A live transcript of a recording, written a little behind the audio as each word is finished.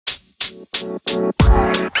What's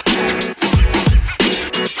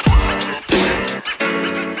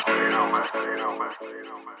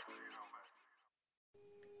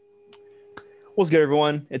good,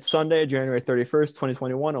 everyone? It's Sunday, January 31st,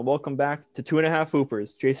 2021, and welcome back to Two and a Half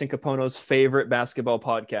Hoopers, Jason Capono's favorite basketball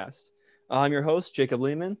podcast. I'm your host, Jacob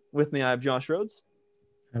Lehman. With me, I have Josh Rhodes.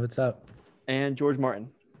 Hey, what's up? And George Martin.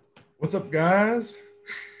 What's up, guys?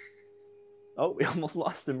 Oh, we almost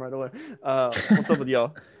lost him right away. What's up with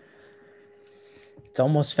y'all? It's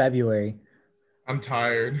almost February. I'm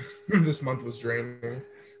tired. This month was draining.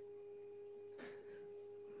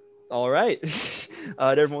 All right. To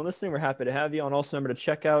everyone listening, we're happy to have you. And also remember to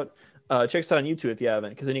check us out on YouTube if you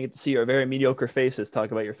haven't, because then you get to see our very mediocre faces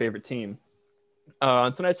talk about your favorite team.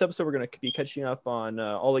 On tonight's episode, we're going to be catching up on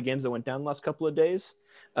all the games that went down the last couple of days.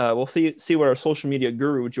 We'll see what our social media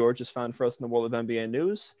guru, George, has found for us in the world of NBA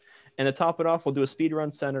news. And to top it off, we'll do a speed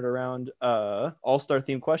run centered around all-star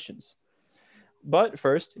themed questions. But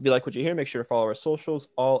first, if you like what you hear, make sure to follow our socials,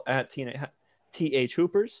 all at TH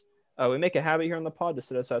Hoopers. We make a habit here on the pod to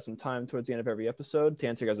set aside some time towards the end of every episode to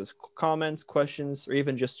answer guys' comments, questions, or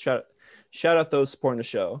even just shout out those supporting the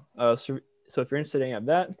show. So if you're interested in any of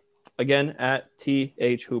that, again, at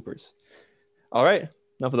TH Hoopers. All right,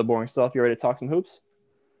 enough of the boring stuff. You ready to talk some hoops?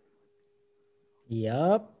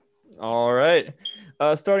 Yup. All right.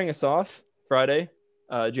 Starting us off, Friday,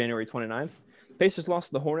 January 29th. Pacers lost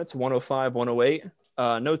to the Hornets 105-108.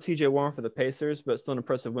 No TJ Warren for the Pacers, but still an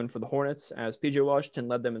impressive win for the Hornets as PJ Washington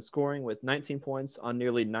led them in scoring with 19 points on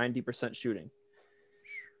nearly 90% shooting.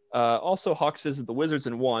 Also, Hawks visited the Wizards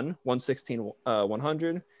and won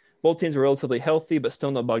 116-100. Both teams were relatively healthy, but still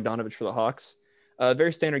no Bogdanovich for the Hawks.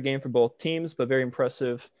 Very standard game for both teams, but very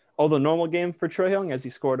impressive. Although normal game for Trae Young as he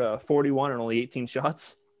scored 41 on only 18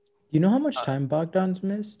 shots. Do you know how much time Bogdan's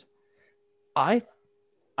missed?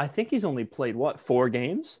 I think he's only played, 4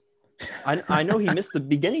 games? I know he missed the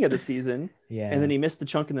beginning of the season, and then he missed the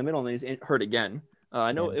chunk in the middle, and he's hurt again.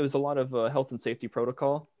 I know it was a lot of health and safety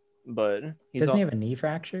protocol, but doesn't he have a knee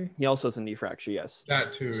fracture? He also has a knee fracture, yes.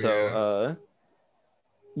 That too. So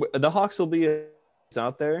the Hawks will be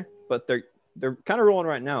out there, but they're kind of rolling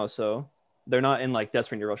right now, so they're not in like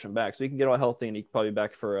desperate to rush him back. So he can get all healthy, and he can probably be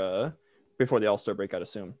back for before the All-Star break, I'd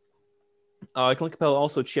assume. Clint Capella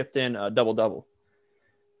also chipped in a double-double.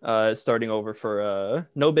 Starting over for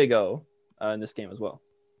no Big O in this game as well.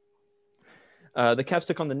 The Cavs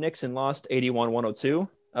took on the Knicks and lost 81-102.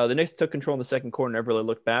 The Knicks took control in the second quarter and never really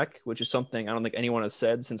looked back, which is something I don't think anyone has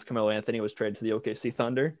said since Carmelo Anthony was traded to the OKC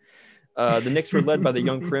Thunder. The Knicks were led by the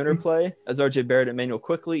young perimeter play, as RJ Barrett and Emmanuel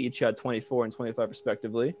Quickley each had 24 and 25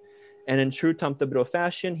 respectively. And in true Tom Thibodeau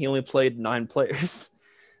fashion, he only played 9 players.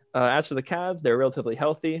 As for the Cavs, they were relatively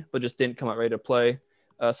healthy, but just didn't come out ready to play.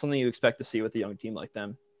 Something you expect to see with a young team like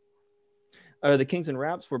them. The Kings and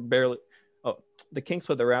Raps were the Kings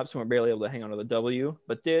played the Raps and were barely able to hang on to the W,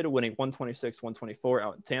 but did, winning 126-124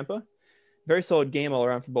 out in Tampa. Very solid game all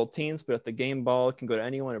around for both teams, but if the game ball can go to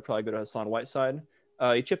anyone, it'd probably go to Hassan Whiteside.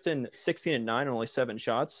 He chipped in 16 and 9 on only 7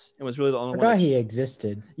 shots and was really the only one. He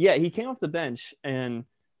existed. Yeah, he came off the bench, and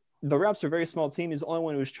the Raps are a very small team. He's the only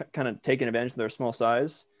one who's kind of taking advantage of their small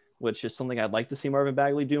size, which is something I'd like to see Marvin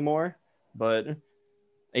Bagley do more, but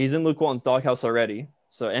he's in Luke Walton's doghouse already.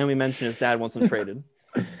 So, and we mentioned his dad wants him traded.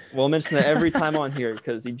 We'll mention that every time on here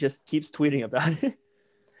because he just keeps tweeting about it.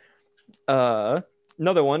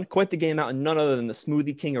 Another one, quite the game out in none other than the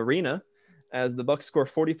Smoothie King Arena, as the Bucks score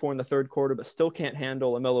 44 in the third quarter, but still can't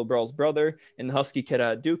handle LaMelo Ball's brother and the Husky kid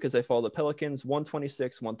at Duke as they fall the Pelicans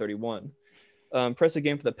 126-131. Impressive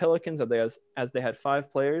game for the Pelicans as they had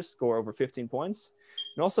 5 players score over 15 points.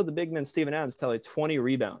 And also the big man Steven Adams tallied 20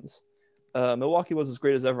 rebounds. Milwaukee was as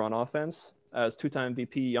great as ever on offense, as 2-time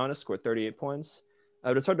VP Giannis scored 38 points.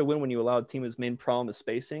 But it's hard to win when you allow a team whose main problem is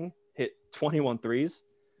spacing hit 21 threes.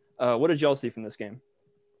 What did y'all see from this game?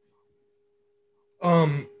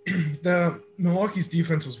 The Milwaukee's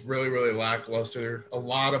defense was really, really lackluster. A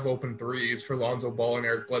lot of open threes for Lonzo Ball and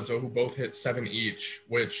Eric Bledsoe, who both hit 7 each,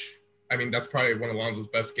 which, I mean, that's probably one of Lonzo's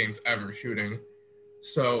best games ever shooting.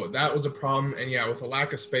 So that was a problem. And yeah, with a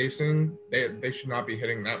lack of spacing, they should not be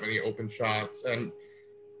hitting that many open shots. And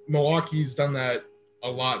Milwaukee's done that a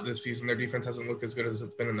lot this season. Their defense hasn't looked as good as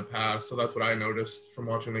it's been in the past. So that's what I noticed from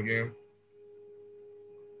watching the game.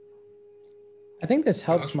 I think this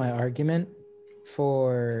helps my argument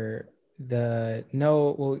for the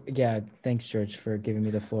no. Well, yeah, thanks, George, for giving me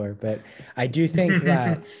the floor. But I do think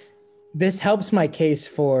that this helps my case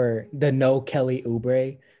for the no Kelly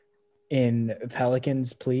Oubre in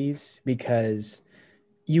Pelicans, please, because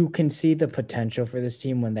you can see the potential for this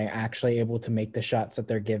team when they're actually able to make the shots that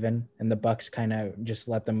they're given, and the Bucks kind of just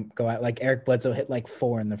let them go out. Like Eric Bledsoe hit like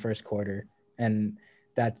 4 in the first quarter, and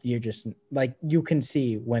that you're just like, you can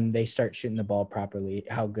see when they start shooting the ball properly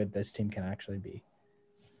how good this team can actually be.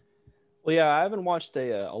 Well, yeah, I haven't watched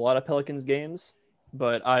a lot of Pelicans games,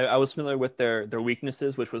 but I was familiar with their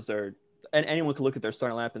weaknesses, which was and anyone could look at their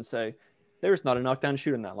starting lineup and say, there's not a knockdown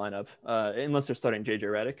shooter in that lineup, unless they're starting JJ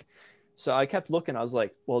Redick. So I kept looking. I was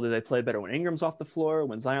like, well, do they play better when Ingram's off the floor,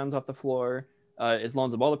 when Zion's off the floor? Is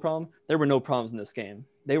Lonzo Ball the problem? There were no problems in this game.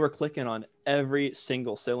 They were clicking on every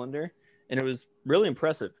single cylinder, and it was really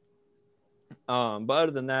impressive. But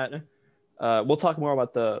other than that, we'll talk more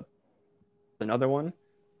about another one,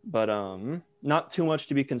 but not too much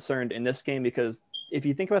to be concerned in this game, because if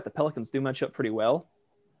you think about, the Pelicans do match up pretty well.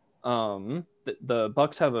 The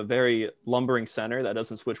Bucks have a very lumbering center that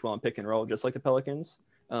doesn't switch well on pick and roll, just like the Pelicans.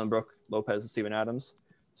 Brook Lopez and Steven Adams.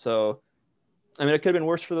 So, I mean, it could have been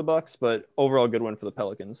worse for the Bucks, but overall good win for the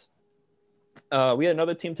Pelicans. We had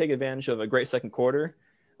another team take advantage of a great second quarter,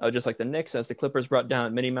 just like the Knicks, as the Clippers brought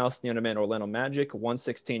down Minnie Mouse, the Underman Orlando Magic,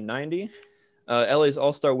 116-90. LA's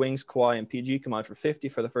all-star wings, Kawhi and PG, come on for 50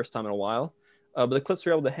 for the first time in a while. But the Clips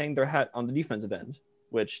were able to hang their hat on the defensive end,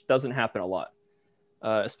 which doesn't happen a lot.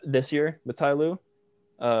 This year with Ty Lue,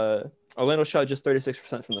 Orlando shot just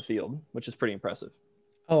 36% from the field, which is pretty impressive.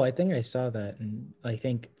 Oh, I think I saw that. And I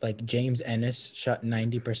think like James Ennis shot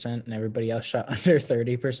 90% and everybody else shot under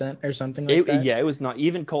 30% or something like that. Yeah, it was not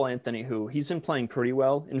even Cole Anthony, who he's been playing pretty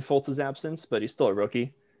well in Fultz's absence, but he's still a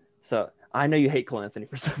rookie. So I know you hate Cole Anthony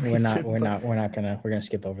for some reason. We're gonna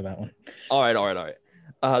skip over that one. All right.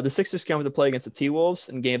 The Sixers came to play against the T-Wolves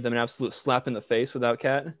and gave them an absolute slap in the face without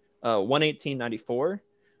Cat. 118-94.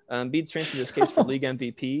 Embiid strengthened his case for league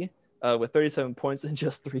MVP with 37 points in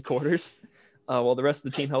just 3 quarters. While the rest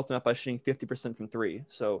of the team helped him out by shooting 50% from 3.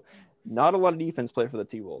 So not a lot of defense play for the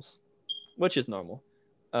T-Wolves, which is normal.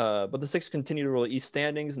 But the Sixers continue to roll East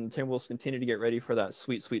standings, and the Timberwolves continue to get ready for that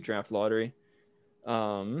sweet, sweet draft lottery.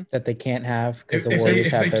 That they can't have because the if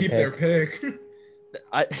Warriors they have keep their pick.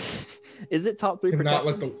 Is it top 3? Not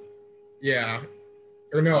let the, yeah,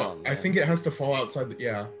 or no? I think it has to fall outside the,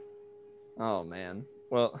 yeah. Oh man,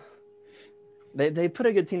 well, they put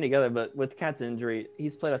a good team together, but with Cat's injury,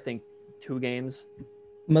 he's played, I think, 2 games.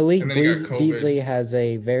 Malik Beasley has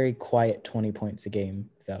a very quiet 20 points a game,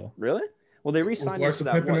 though. Really? Well, they re-signed him to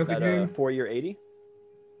that 4-year 80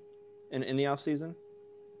 in the offseason.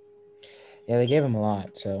 Yeah, they gave him a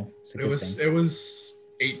lot, so it's a good thing. It was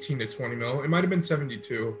 18 to 20 mil. It might have been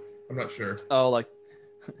 72. I'm not sure. Oh, like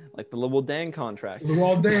the Luol Deng contract.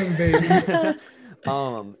 Luol Deng, baby.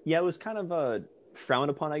 Yeah, it was kind of frowned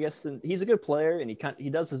upon, I guess. And he's a good player, and he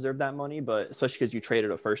does deserve that money, but especially because you traded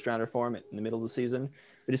a first rounder for him in the middle of the season.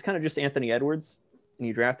 But he's kind of just Anthony Edwards, and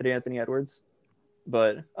you drafted Anthony Edwards.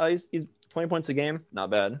 But he's 20 points a game, not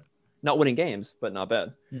bad. Not winning games, but not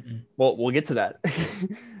bad. Mm-mm. Well, we'll get to that.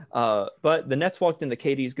 But the Nets walked into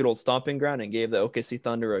KD's good old stomping ground and gave the OKC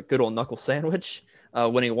Thunder a good old knuckle sandwich,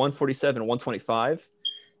 winning 147-125.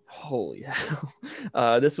 Holy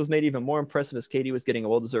hell. This was made even more impressive as KD was getting a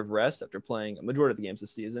well-deserved rest after playing a majority of the games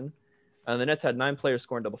this season. The Nets had 9 players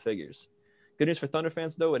scoring double figures. Good news for Thunder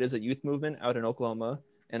fans, though, it is a youth movement out in Oklahoma,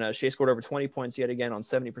 and Shea scored over 20 points yet again on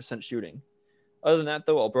 70% shooting. Other than that,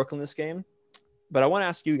 though, all Brooklyn this game. But I want to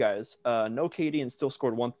ask you guys, no KD and still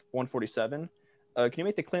scored 147. Can you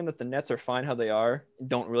make the claim that the Nets are fine how they are and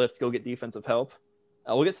don't really have to go get defensive help?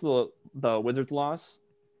 We'll get to the Wizards loss,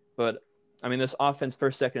 but I mean, this offense,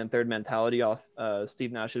 first, second, and third mentality off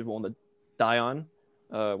Steve Nash is willing to die on.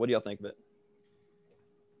 What do y'all think of it?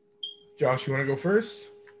 Josh, you want to go first?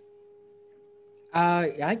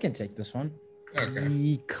 I can take this one.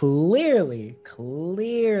 Okay. Clearly,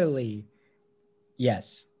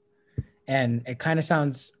 yes. And it kind of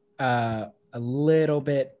sounds a little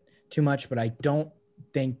bit too much, but I don't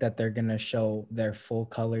think that they're going to show their full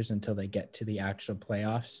colors until they get to the actual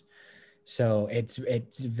playoffs. So it's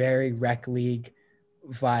very rec league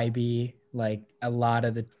vibey. Like a lot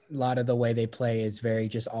of the way they play is very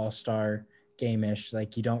just all-star game-ish.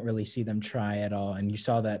 Like you don't really see them try at all. And you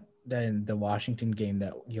saw that in the Washington game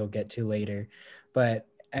that you'll get to later. But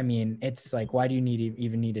I mean, it's like, why do you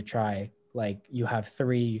even need to try? Like you have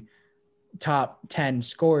 3 top 10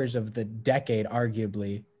 scorers of the decade,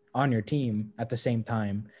 arguably, on your team at the same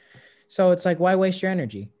time. So it's like, why waste your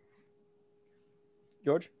energy?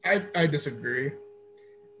 George? I disagree.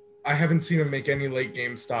 I haven't seen them make any late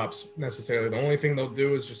game stops necessarily. The only thing they'll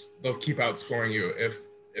do is just they'll keep outscoring you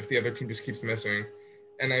if the other team just keeps missing.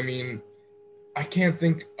 And I mean, I can't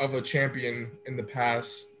think of a champion in the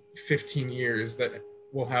past 15 years that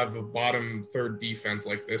will have a bottom third defense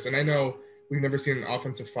like this. And I know we've never seen an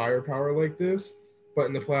offensive firepower like this, but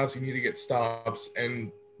in the playoffs, you need to get stops,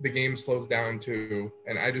 and the game slows down too.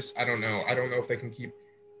 And I don't know. I don't know if they can keep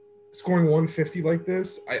scoring 150 like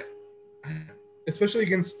this. Especially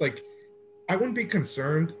against, like, I wouldn't be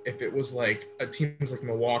concerned if it was like a teams like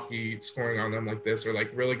Milwaukee scoring on them like this, or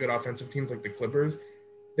like really good offensive teams like the Clippers.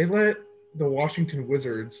 They let the Washington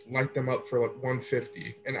Wizards light them up for like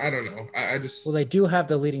 150, and I don't know. I just Well, they do have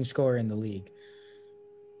the leading scorer in the league.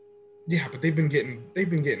 Yeah, but they've been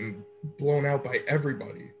getting blown out by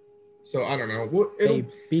everybody. So I don't know. They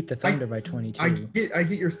beat the Thunder by 22. I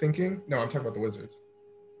get your thinking. No, I'm talking about the Wizards.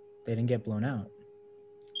 They didn't get blown out.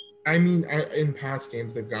 I mean, in past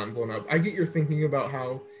games they've gotten blown up. I get your thinking about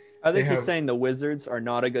how. I think he's saying the Wizards are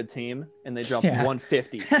not a good team, and they dropped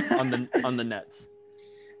 150 on the Nets.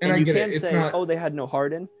 And I you get can't it. It's say, not. oh, they had no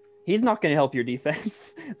Harden. He's not going to help your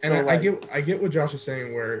defense. So and I get what Josh is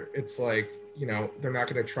saying, where it's like, they're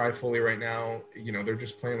not going to try fully right now. They're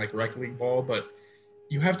just playing like rec league ball, but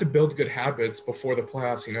you have to build good habits before the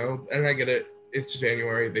playoffs. And I get it. It's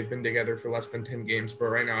January. They've been together for less than 10 games, but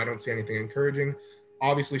right now I don't see anything encouraging.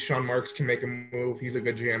 Obviously, Sean Marks can make a move. He's a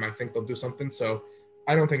good GM. I think they'll do something. So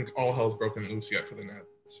I don't think all hell's broken loose yet for the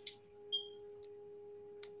Nets.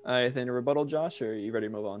 Anything to rebuttal, Josh, or are you ready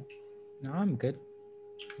to move on? No, I'm good.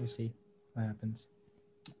 We'll see what happens.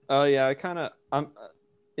 Oh, yeah.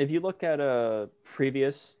 If you look at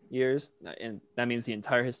previous years, and that means the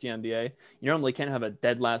entire history of the NBA, you normally can't have a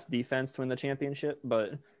dead last defense to win the championship,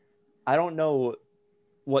 but I don't know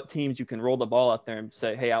what teams you can roll the ball out there and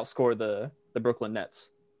say, hey, outscore the Brooklyn Nets.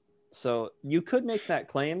 So you could make that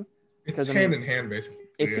claim. It's hand in hand, basically.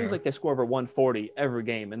 It seems like they score over 140 every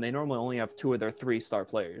game, and they normally only have 2 of their 3 star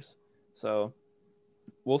players. So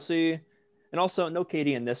we'll see. And also, no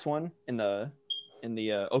KD in this one in the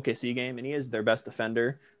OKC game, and he is their best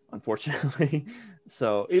defender, unfortunately.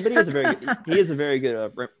 So, but he is a very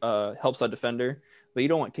good help side defender. But you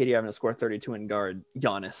don't want KD having to score 32 and guard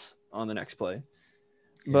Giannis on the next play.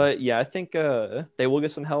 Yeah. But yeah, I think they will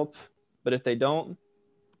get some help. But if they don't,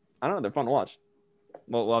 I don't know. They're fun to watch.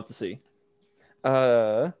 We'll have to see.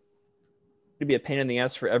 It'd be a pain in the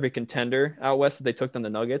ass for every contender out west. They took them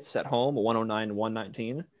the Nuggets at home,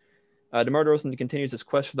 109-119. DeMar DeRozan continues his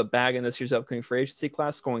quest for the bag in this year's upcoming free agency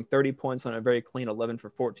class, scoring 30 points on a very clean 11 for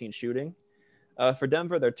 14 shooting. For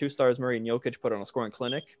Denver, their 2 stars, Murray and Jokic, put on a scoring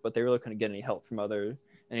clinic, but they really couldn't get any help from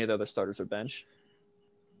any of the other starters or bench.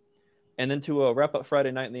 And then to wrap up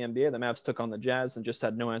Friday night in the NBA, the Mavs took on the Jazz and just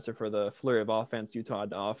had no answer for the flurry of offense Utah had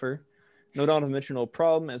to offer. No Donovan Mitchell, no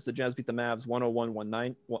problem, as the Jazz beat the Mavs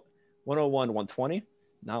 101-120.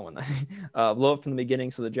 Not 190. Blow up from the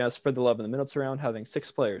beginning, so the Jazz spread the love in the minutes around, having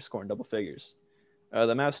 6 players scoring double figures.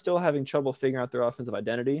 The Mavs still having trouble figuring out their offensive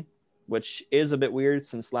identity, which is a bit weird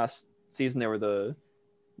since last season they were the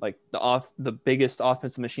biggest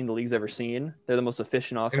offensive machine the league's ever seen. They're the most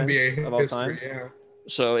efficient offense NBA of all history, time. Yeah.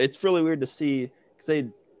 So it's really weird to see because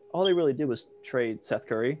all they really did was trade Seth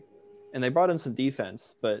Curry, and they brought in some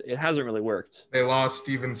defense, but it hasn't really worked. They lost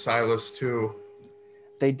Steven Silas too.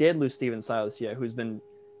 They did lose Steven Silas, who's been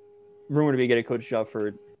rumored to be getting a coach job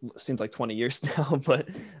for seems like 20 years now. But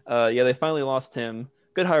they finally lost him.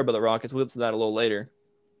 Good hire by the Rockets. We'll get to that a little later.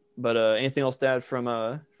 But anything else to add from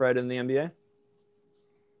Friday in the NBA?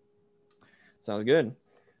 Sounds good.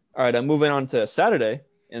 All right, moving on to Saturday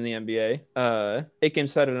in the NBA. 8-game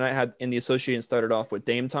Saturday night had in the Association started off with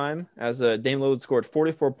Dame time, as Dame Lillard scored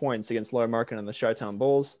 44 points against Lauri Markkanen and the Chi-Town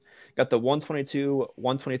Bulls. Got the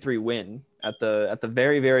 122-123 win at the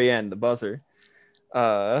very, very end, the buzzer.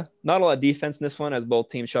 Not a lot of defense in this one, as both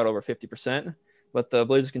teams shot over 50%. But the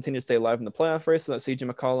Blazers continue to stay alive in the playoff race, so that CJ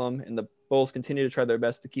McCollum and the Bulls continue to try their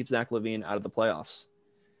best to keep Zach LaVine out of the playoffs.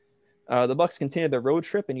 The Bucks continued their road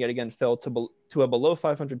trip and yet again fell to a below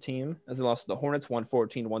 500 team as they lost to the Hornets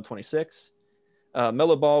 114-126.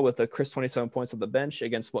 Melo Ball with a crisp 27 points on the bench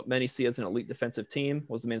against what many see as an elite defensive team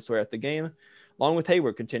was the main story at the game, along with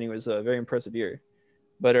Hayward continuing his very impressive year.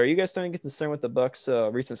 But are you guys starting to get concerned with the Bucks'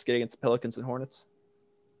 recent skid against the Pelicans and Hornets?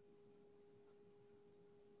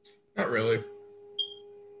 Not really.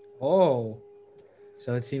 Oh,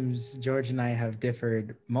 so it seems George and I have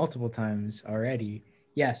differed multiple times already.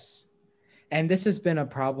 Yes. And this has been a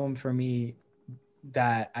problem for me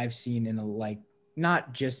that I've seen in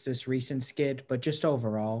not just this recent skid, but just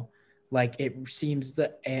overall. Like, it seems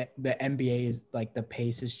the NBA is the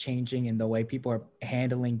pace is changing and the way people are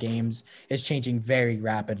handling games is changing very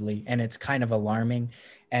rapidly. And it's kind of alarming.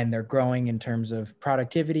 And they're growing in terms of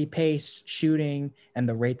productivity, pace, shooting, and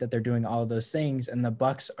the rate that they're doing all of those things. And the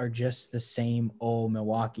Bucks are just the same old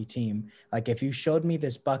Milwaukee team. Like, if you showed me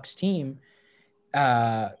this Bucks team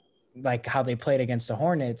like how they played against the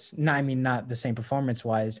Hornets. No, I mean, not the same performance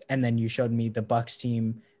wise. And then you showed me the Bucks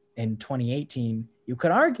team in 2018. You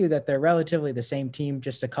could argue that they're relatively the same team,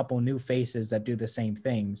 just a couple new faces that do the same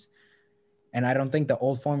things. And I don't think the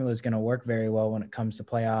old formula is going to work very well when it comes to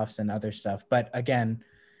playoffs and other stuff. But again,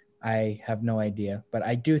 I have no idea. But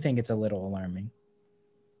I do think it's a little alarming.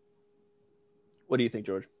 What do you think,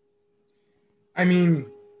 George? I mean,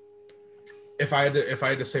 if I had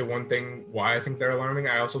to say one thing why I think they're alarming,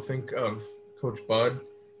 I also think of Coach Bud.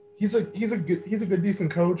 He's a good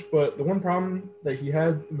decent coach, but the one problem that he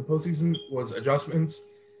had in the postseason was adjustments,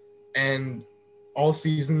 and all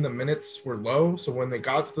season the minutes were low. So when they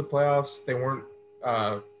got to the playoffs, they weren't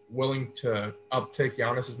willing to uptick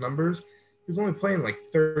Giannis's numbers. He was only playing like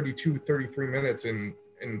 32, 33 minutes in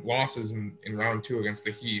losses in round 2 against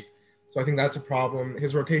the Heat. So I think that's a problem.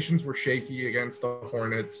 His rotations were shaky against the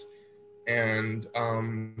Hornets. And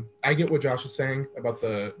I get what Josh is saying about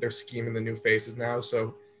their scheme and the new faces now.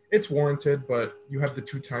 So it's warranted, but you have the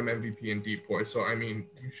 2-time MVP in Deep Boy. So, I mean,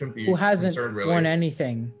 you shouldn't be Who hasn't concerned, really. won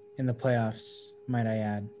anything in the playoffs, might I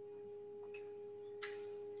add.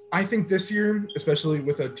 I think this year, especially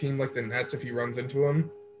with a team like the Nets, if he runs into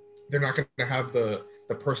them, they're not going to have the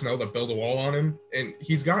personnel to build a wall on him. And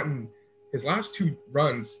he's gotten his last 2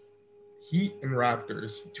 runs, Heat and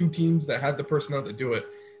Raptors, 2 teams that had the personnel to do it.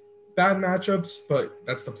 Bad matchups, but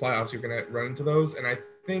that's the playoffs. You're going to run into those. And I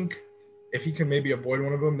think if he can maybe avoid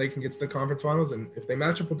one of them, they can get to the conference finals. And if they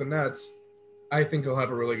match up with the Nets, I think he'll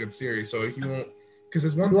have a really good series. So he won't, because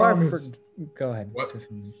his one problem is. Go ahead. What?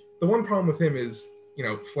 The one problem with him is,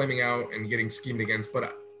 flaming out and getting schemed against.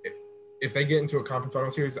 But if they get into a conference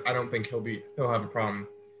final series, I don't think he'll have a problem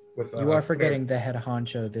with. You are forgetting the head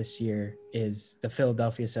honcho this year is the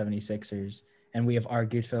Philadelphia 76ers. And we have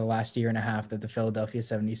argued for the last year and a half that the Philadelphia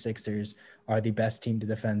 76ers are the best team to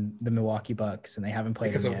defend the Milwaukee Bucks, and they haven't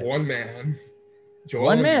played because them of yet. one man.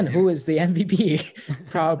 One man who is the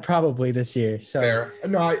MVP probably this year. So fair.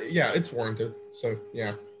 No, it's warranted. So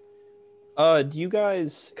yeah. Do you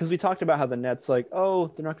guys? Because we talked about how the Nets, they're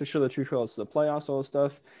not going to show the true colors to the playoffs, all this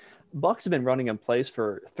stuff. Bucks have been running in place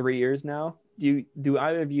for 3 years now. Do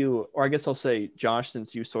either of you, or I guess I'll say Josh,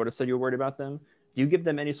 since you sort of said you were worried about them. Do you give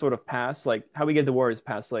them any sort of pass, like how we give the Warriors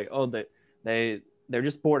pass, they're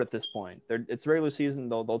just bored at this point. It's regular season,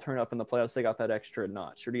 they'll turn up in the playoffs. They got that extra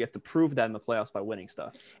notch. Or do you have to prove that in the playoffs by winning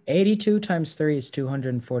stuff? 82 times 3 is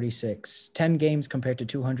 246. 10 games compared to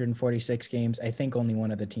 246 games. I think only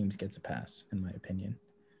one of the teams gets a pass, in my opinion.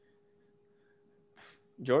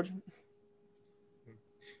 George?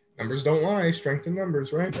 Numbers don't lie. Strength in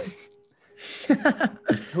numbers, right?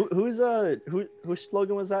 Whose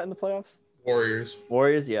slogan was that in the playoffs?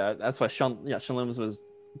 Warriors, yeah. That's why Sean Limbs was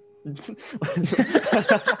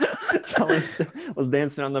was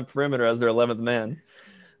dancing on the perimeter as their 11th man.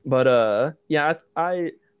 But I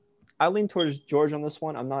lean towards George on this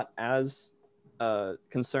one. I'm not as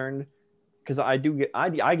concerned because I give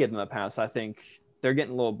them a pass. I think they're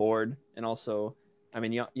getting a little bored, and also, I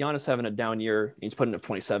mean, Giannis having a down year. He's putting up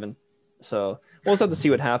 27, so we'll just have to see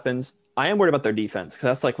what happens. I am worried about their defense because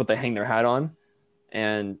that's like what they hang their hat on,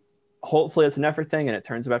 and hopefully it's an effort thing and it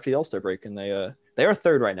turns up after the All-Star break. And they are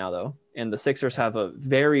third right now though. And the Sixers have a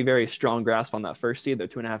very, very strong grasp on that first seed. They're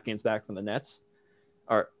 2.5 games back from the Nets.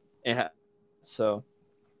 So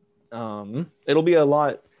it'll be a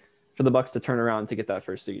lot for the Bucks to turn around to get that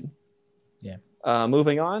first seed. Yeah.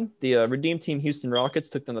 Moving on, the redeemed team Houston Rockets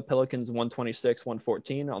took down the Pelicans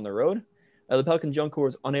 126-114 on the road. The Pelicans young core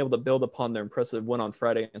was unable to build upon their impressive win on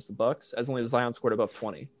Friday against the Bucks, as only Zion scored above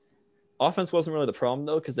 20. Offense wasn't really the problem,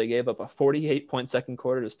 though, because they gave up a 48-point second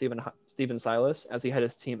quarter to Steven Silas as he had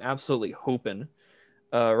his team absolutely hooping.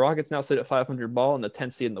 Rockets now sit at 500 ball in the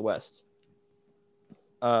 10th seed in the West.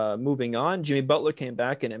 Moving on, Jimmy Butler came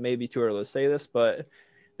back, and it may be too early to say this, but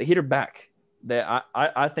the Heat are back.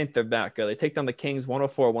 I think they're back. They take down the Kings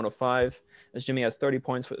 104-105 as Jimmy has 30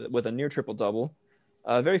 points with a near triple-double.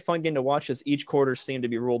 A very fun game to watch as each quarter seemed to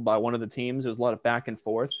be ruled by one of the teams. There was a lot of back and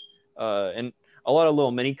forth. And a lot of little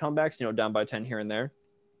mini comebacks, down by 10 here and there.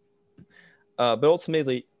 But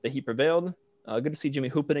ultimately, the Heat prevailed. Good to see Jimmy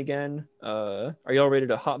hooping again. Are y'all ready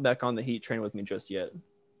to hop back on the Heat train with me just yet?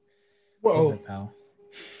 Well,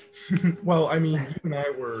 well, I mean, you and I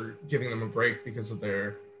were giving them a break because of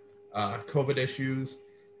their COVID issues.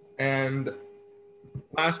 And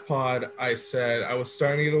last pod, I said I was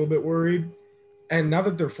starting to get a little bit worried. And now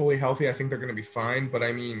that they're fully healthy, I think they're going to be fine. But,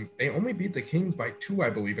 I mean, they only beat the Kings by 2, I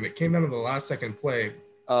believe. And it came down to the last second play.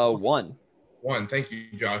 1. Thank you,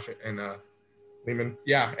 Josh and Lehman.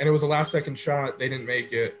 Yeah, and it was a last second shot. They didn't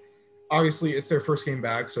make it. Obviously, it's their first game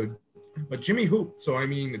back. So But Jimmy hooped, so I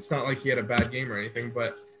mean, it's not like he had a bad game or anything.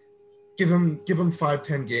 But give him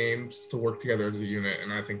 5-10 games to work together as a unit,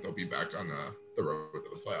 and I think they'll be back on the road to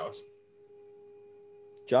the playoffs.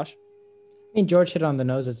 Josh? I mean, George hit on the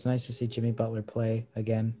nose. It's nice to see Jimmy Butler play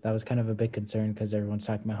again. That was kind of a big concern because everyone's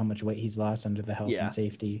talking about how much weight he's lost under the health and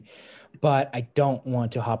safety. But I don't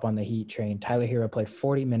want to hop on the Heat train. Tyler Hero played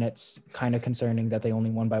 40 minutes. Kind of concerning that they only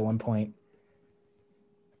won by 1 point.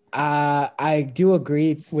 I do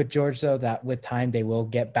agree with George, though, that with time they will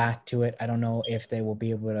get back to it. I don't know if they will be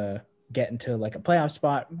able to get into like a playoff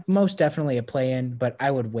spot. Most definitely a play-in, but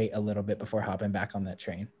I would wait a little bit before hopping back on that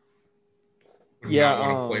train. Yeah,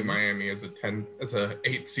 I want to play Miami as a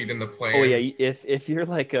 8 seed in the play. Oh yeah, if you're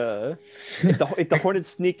like if the Hornets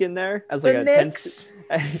sneak in there as like the a Knicks.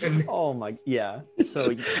 10. Oh my, yeah. So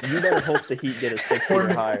you better hope the Heat get a 6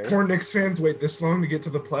 or higher. Poor Knicks fans wait this long to get to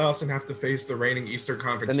the playoffs and have to face the reigning Eastern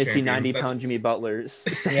Conference. Then they champions. see 90-pound Jimmy Butler.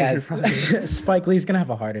 Yeah, Spike Lee's gonna have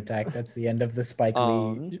a heart attack. That's the end of the Spike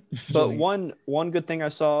Lee. But one good thing I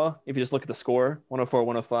saw, if you just look at the score,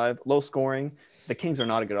 104-105, low scoring. The Kings are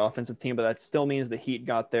not a good offensive team, but that still means the Heat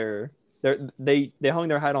got they hung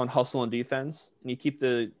their hat on hustle and defense, and you keep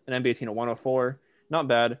an NBA team at 104. Not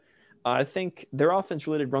bad. I think their offense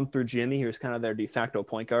really did run through Jimmy. He was kind of their de facto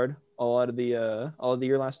point guard all of the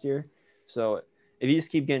year last year. So if you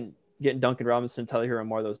just keep getting Duncan Robinson, Tyler Hero,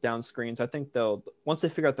 more of those down screens, I think once they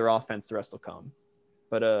figure out their offense, the rest will come.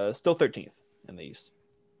 But still 13th in the East.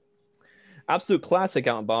 Absolute classic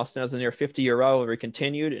out in Boston as the near 50-year rivalry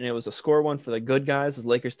continued, and it was a score one for the good guys as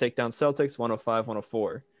Lakers take down Celtics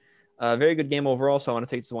 105-104. Very good game overall, so I want to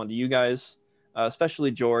take this one to you guys,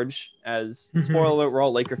 especially George. As spoiler alert, we're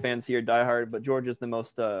all Laker fans here, diehard, but George is the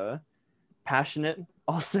most passionate,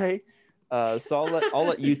 I'll say. So I'll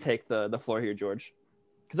let you take the floor here, George,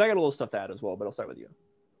 because I got a little stuff to add as well, but I'll start with you.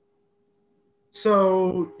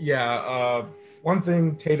 So, yeah, one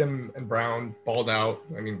thing, Tatum and Brown balled out.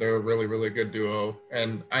 I mean, they're a really, really good duo,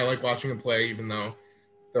 and I like watching them play, even though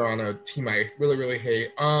they're on a team I really, really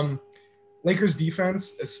hate. Lakers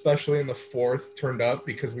defense, especially in the fourth, turned up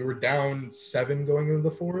because we were down 7 going into the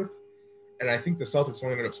fourth, and I think the Celtics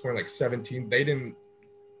only ended up scoring like 17. They didn't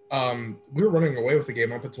we were running away with the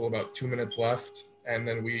game up until about 2 minutes left, and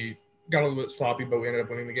then we got a little bit sloppy, but we ended up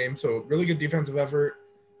winning the game. So really good defensive effort.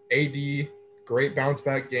 AD, great bounce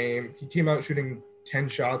back game. He came out shooting 10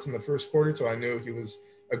 shots in the first quarter, so I knew he was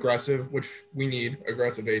aggressive, which we need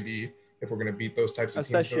aggressive AD if we're going to beat those types of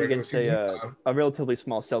teams. Especially against a relatively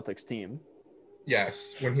small Celtics team.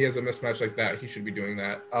 Yes, when he has a mismatch like that, he should be doing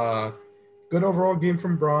that. Good overall game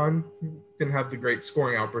from Braun. Didn't have the great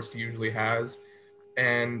scoring outburst he usually has.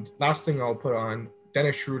 And last thing I'll put on,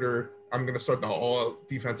 Dennis Schroeder. I'm going to start the all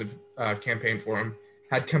defensive campaign for him.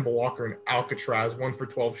 Had Kemba Walker and Alcatraz, 1 for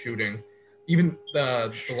 12 shooting. Even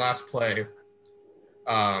the last play,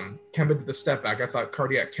 Kemba did the step back. I thought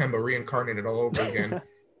cardiac Kemba reincarnated all over again.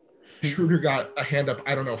 Schroeder got a hand up,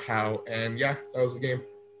 I don't know how. And yeah, that was the game.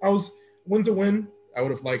 Win's a win. I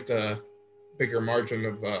would have liked a bigger margin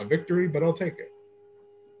of victory, but I'll take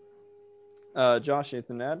it. Josh,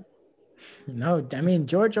 anything to add? No, I mean,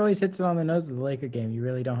 George always hits it on the nose of the Laker game. You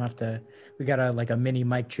really don't have to. We got a mini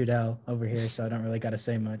Mike Trudell over here, so I don't really got to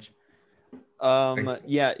say much.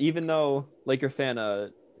 Yeah, even though Laker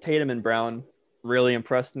fan Tatum and Brown really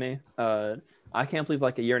impressed me. I can't believe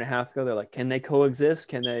like a year and a half ago they're like, can they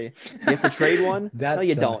coexist? You have to trade one? No,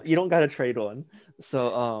 you don't. You don't got to trade one.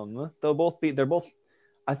 So they're both.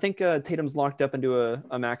 I think Tatum's locked up into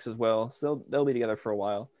a max as well, so they'll be together for a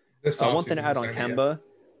while. One thing to add on Kemba.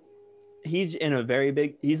 He's in a very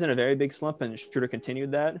big slump, and Schroeder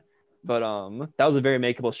continued that. But that was a very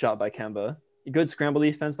makeable shot by Kemba. Good scramble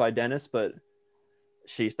defense by Dennis, but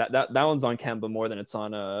sheesh, that one's on Kemba more than it's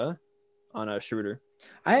on Schroeder.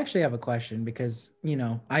 I actually have a question because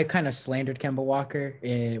I kind of slandered Kemba Walker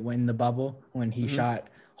in the bubble when he shot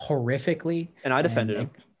horrifically, and I defended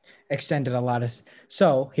him. Extended a lot of.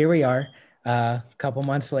 So here we are, a couple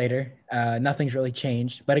months later. Nothing's really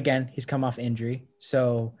changed, but again, he's come off injury.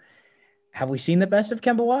 So, have we seen the best of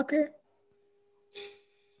Kemba Walker?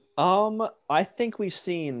 I think we've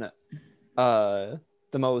seen the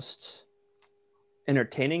most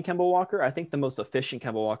entertaining Kemba Walker. I think the most efficient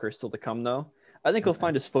Kemba Walker is still to come, though. I think he'll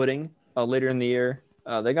find his footing later in the year.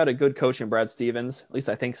 They got a good coach in Brad Stevens. At least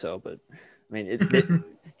I think so. But I mean,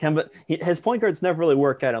 Kemba, his point guards never really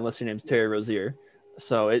work out unless your name's Terry Rozier.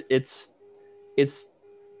 So it's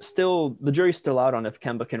still, the jury's still out on if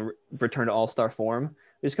Kemba can return to all-star form.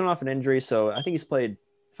 He's coming off an injury, so I think he's played,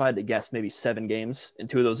 if I had to guess, maybe 7 games, and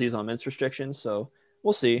 2 of those he's on minutes restrictions. So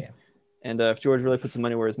we'll see. Yeah. And if George really puts the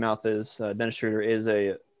money where his mouth is, Dennis Schroeder is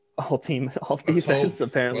a all Let's defense hope.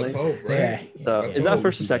 apparently. Let's hope, right? Yeah. So Let's is that hope.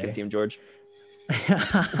 first or second Yeah. team, George?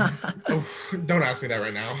 Oh, don't ask me that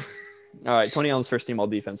right now. All right, Tony Allen's first team all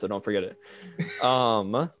defense, so don't forget it.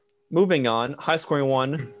 Moving on, high scoring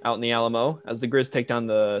one out in the Alamo as the Grizz take down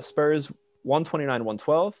the Spurs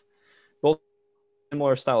 129-112. Both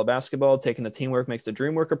similar style of basketball, taking the teamwork makes the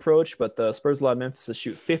dream work approach, but the Spurs allowed Memphis to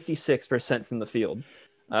shoot 56% from the field.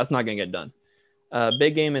 That's not going to get done.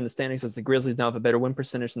 Big game in the standings as the Grizzlies now have a better win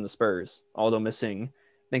percentage than the Spurs, although missing,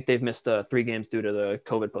 I think they've missed 3 games due to the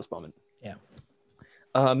COVID postponement. Yeah.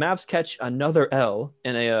 Mavs catch another L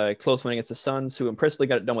in a close win against the Suns, who impressively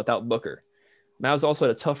got it done without Booker. Mavs also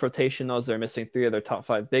had a tough rotation, though, as they're missing 3 of their top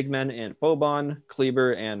 5 big men in Boban,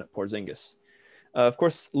 Kleber, and Porzingis. Of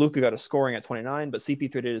course, Luka got a scoring at 29, but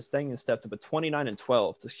CP3 did his thing and stepped up at 29 and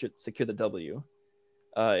 12 to secure the W.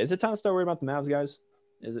 Is it time to start worrying about the Mavs, guys?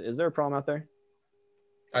 Is there a problem out there?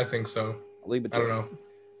 I think so. I'll leave it to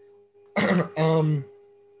I don't know.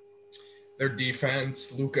 Their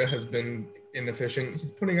defense, Luka has been inefficient.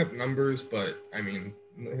 He's putting up numbers, but I mean,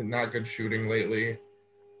 not good shooting lately.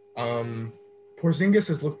 Porzingis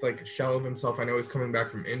has looked like a shell of himself. I know he's coming back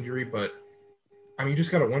from injury, but I mean, you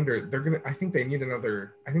just got to wonder. I think they need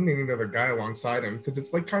another guy alongside him, because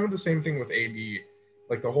it's like kind of the same thing with AD.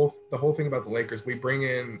 Like the whole thing about the Lakers, we bring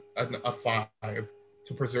in a 5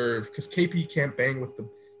 to preserve, because KP can't bang with the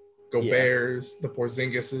Goberts, the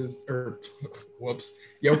Porzingises, or whoops,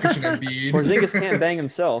 Jokic and Embiid. Porzingis can't bang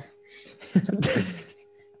himself.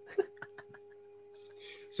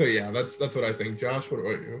 So yeah, that's what I think. Josh, what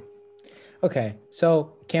about you? Okay,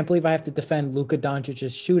 so can't believe I have to defend Luka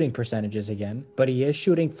Doncic's shooting percentages again, but he is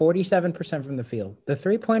shooting 47% from the field. The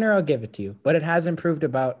 3-pointer, I'll give it to you, but it has improved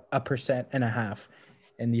about 1.5%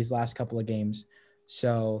 in these last couple of games.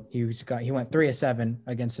 So he went 3 of 7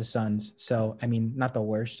 against the Suns. So, I mean, not the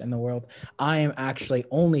worst in the world. I am actually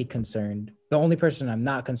only concerned. The only person I'm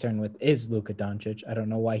not concerned with is Luka Doncic. I don't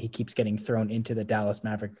know why he keeps getting thrown into the Dallas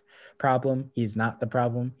Maverick problem. He's not the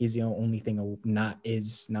problem. He's the only thing not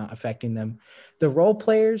affecting them. The role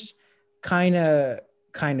players kind of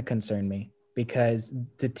concern me, because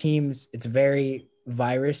the teams, it's very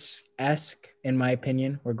virus-esque in my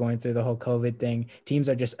opinion. We're going through the whole COVID thing. Teams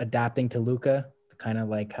are just adapting to Luka, kind of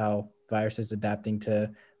like how viruses adapting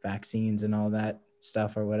to vaccines and all that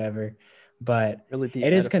stuff or whatever. But Really deep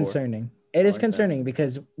it is metaphor. concerning. It is concerning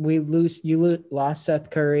because you lost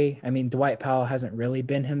Seth Curry. I mean, Dwight Powell hasn't really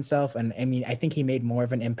been himself. And I mean, I think he made more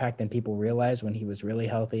of an impact than people realize when he was really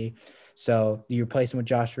healthy. So you replace him with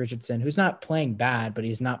Josh Richardson, who's not playing bad, but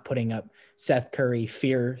he's not putting up Seth Curry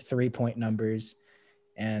fear 3-point numbers.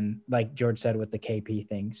 And like George said with the KP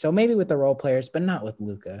thing. So maybe with the role players, but not with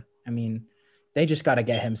Luka. I mean, they just got to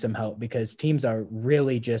get him some help, because teams are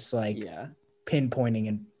really just like pinpointing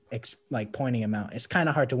and like pointing him out. It's kind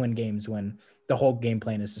of hard to win games when the whole game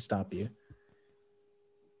plan is to stop you.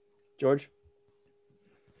 George?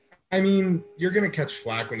 I mean, you're going to catch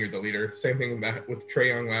flack when you're the leader. Same thing with Trae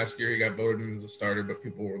Young last year. He got voted in as a starter, but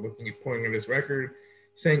people were pointing at his record,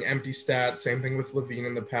 saying empty stats. Same thing with Levine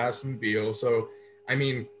in the past and Beal. So, I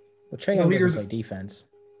mean, Well, Trae Young doesn't play defense.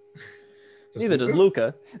 Neither does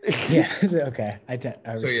Luka. Yeah. Okay.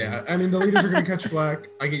 So yeah, I mean, the leaders are going to catch flack.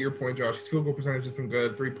 I get your point, Josh. His field goal percentage has been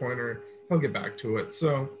good. 3-pointer, he'll get back to it.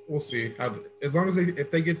 So we'll see. As long as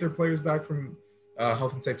if they get their players back from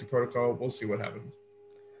health and safety protocol, we'll see what happens.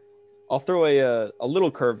 I'll throw a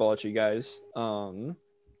little curveball at you guys.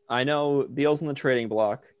 I know Beal's in the trading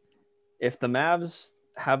block. If the Mavs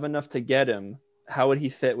have enough to get him, how would he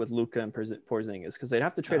fit with Luka and Porzingis? Because they'd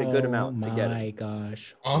have to trade a good amount to get him. Oh my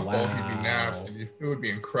gosh. Off ball, he'd be nasty. It would be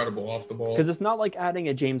incredible off the ball. Because it's not like adding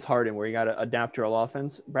a James Harden where you got to adapt your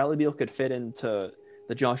offense. Bradley Beal could fit into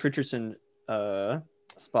the Josh Richardson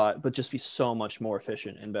spot, but just be so much more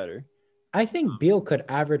efficient and better. I think Beal could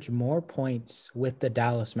average more points with the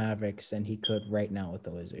Dallas Mavericks than he could right now with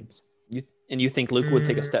the Wizards. You think Luka would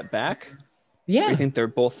take a step back? Yeah. Or you think they're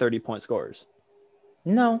both 30-point scorers?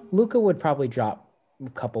 No, Luka would probably drop a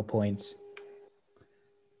couple points.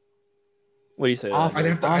 What do you say? Off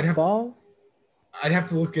ball? I'd have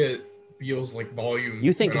to look at Beal's like volume.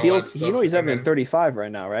 You think and all Beal? that stuff, You know he's and averaging 35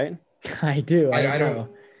 right now, right? I do. I don't.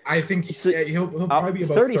 I think he'll probably be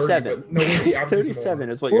about 37. 30, but no, he averages 37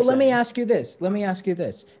 more. is what Well, you're saying. let me ask you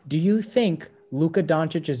this. Do you think Luka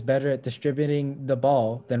Doncic is better at distributing the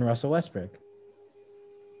ball than Russell Westbrook?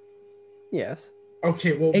 Yes.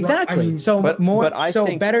 Okay, well, Exactly. I mean, but I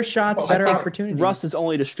think better shots, better I thought opportunities. Russ is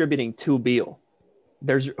only distributing to Beal.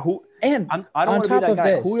 There's who, and I don't on want to be top that of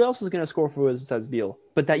guy. this, Who else is going to score for us besides Beal?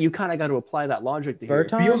 But that you kind of got to apply that logic to here.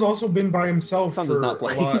 Bertans? Beal's also been by himself Suns for does not a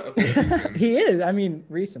play. lot of the season. he is. I mean,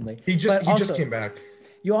 recently He just came back.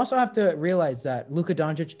 You also have to realize that Luka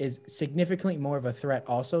Doncic is significantly more of a threat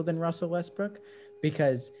also than Russell Westbrook,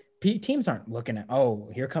 because teams aren't looking at, oh,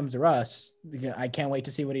 here comes Russ. I can't wait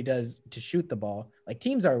to see what he does to shoot the ball. Like,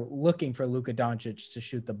 teams are looking for Luka Doncic to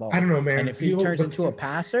shoot the ball. I don't know, man. And if he turns into a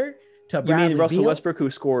passer to You Bradley mean Russell Beal, Westbrook,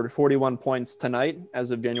 who scored 41 points tonight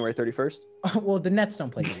as of January 31st? well, the Nets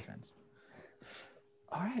don't play defense.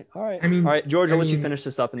 All right. I mean, all right, George, I'll let you mean, finish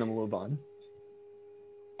this up and then we'll move on.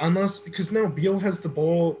 Because no, Beal has the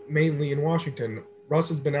ball mainly in Washington. Russ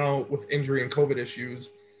has been out with injury and COVID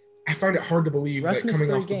issues. I find it hard to believe Russ that missed coming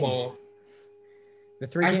 3 off the games. ball. The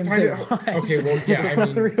 3 I games find they it won. okay. Well, yeah, I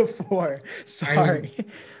mean, 3 or 4. Sorry.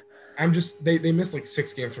 I'm just they missed like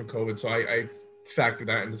 6 games from COVID, so I factor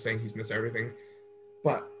that into saying he's missed everything.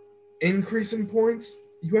 But increase in points,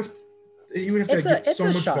 you have to get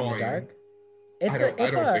so much volume. It's I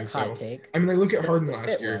don't a think hot so. take. I mean, like, look at Harden It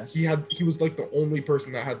last fit year. well. He was like the only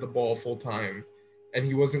person that had the ball full time, and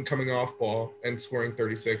he wasn't coming off ball and scoring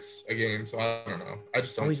 36 a game. So I don't know. I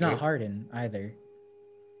just don't. Oh, he's see not it. Harden either.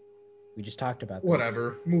 We just talked about this.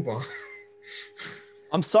 Whatever. Move on.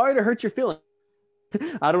 I'm sorry to hurt your feelings.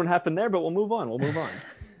 I don't know what happened there, but we'll move on. We'll move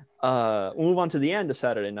on to the end of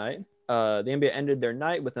Saturday night. The NBA ended their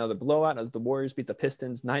night with another blowout as the Warriors beat the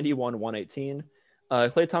Pistons 91-118.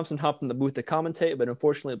 Klay Thompson hopped in the booth to commentate, but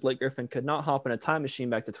unfortunately Blake Griffin could not hop in a time machine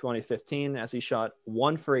back to 2015 as he shot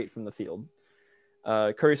 1 for 8 from the field.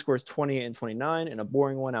 Curry scores 28 and 29 in a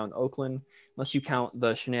boring one out in Oakland, unless you count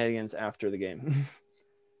the shenanigans after the game.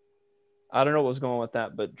 I don't know what was going on with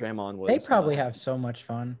that, but Draymond was. They probably have so much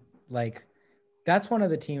fun. Like, that's one of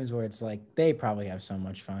the teams where it's like they probably have so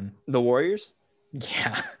much fun. The Warriors?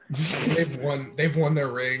 Yeah. They've won their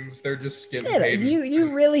rings. They're just getting Yeah, paid.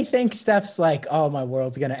 you really think Steph's like, oh, my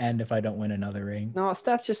world's gonna end if I don't win another ring? No,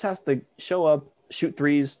 Steph just has to show up, shoot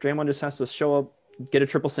threes. Draymond just has to show up, get a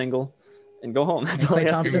triple single, and go home. That's And all he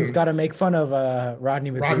Klay has to Thompson's do. got to make fun of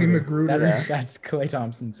Rodney Magruder. Rodney Magruder. That's Klay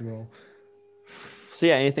Thompson's rule. So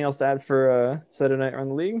yeah, anything else to add for Saturday night around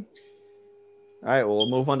the league? All right, well, we'll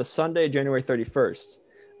move on to Sunday, January 31st.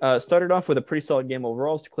 Started off with a pretty solid game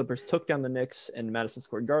overall. The Clippers took down the Knicks in Madison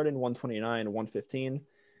Square Garden, 129-115.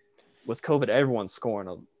 With COVID, everyone's scoring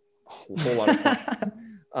a whole lot of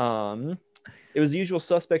points. It was the usual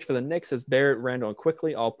suspect for the Knicks as Barrett, Randall, and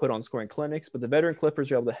Quickly all put on scoring clinics, but the veteran Clippers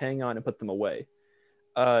were able to hang on and put them away.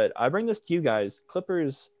 I bring this to you guys.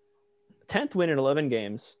 Clippers, 10th win in 11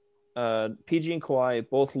 games. PG and Kawhi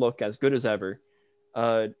both look as good as ever.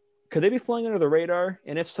 Could they be flying under the radar?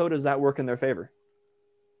 And if so, does that work in their favor?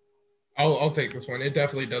 I'll take this one. It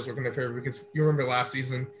definitely does work in their favor because you remember last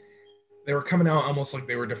season, they were coming out almost like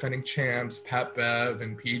they were defending champs. Pat Bev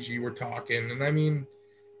and PG were talking. And I mean,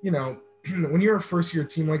 you know, when you're a first-year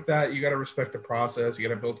team like that, you got to respect the process. You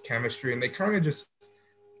got to build chemistry. And they kind of just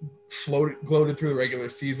gloated through the regular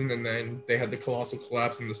season, and then they had the colossal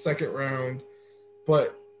collapse in the second round.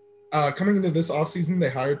 But coming into this offseason, they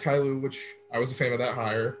hired Ty Lue, which I was a fan of that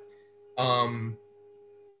hire.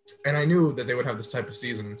 And I knew that they would have this type of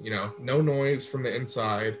season, you know, no noise from the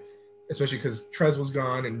inside, especially because Trez was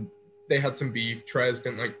gone and they had some beef. Trez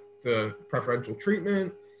didn't like the preferential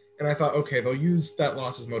treatment. And I thought, okay, they'll use that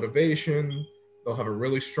loss as motivation. They'll have a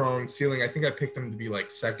really strong ceiling. I think I picked them to be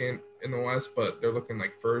like second in the West, but they're looking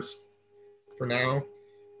like first for now.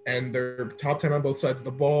 And they're top 10 on both sides of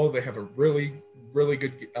the ball. They have a really, really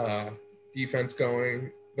good defense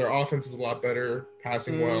going. Their offense is a lot better,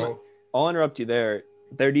 passing well. I'll interrupt you there.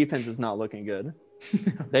 Their defense is not looking good.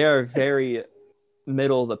 They are very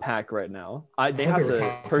middle of the pack right now. They have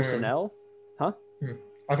the personnel. 10. Huh?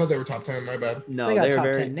 I thought they were top 10. My bad. No, they got are top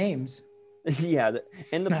very 10 names. Yeah,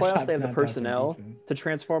 in the Not playoffs top- they have the not top 10 personnel defense. to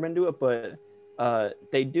transform into it, but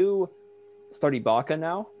they do start Ibaka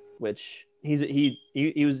now, which he's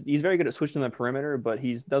very good at switching to the perimeter, but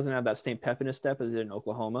he doesn't have that same pep in his step as he did in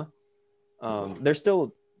Oklahoma.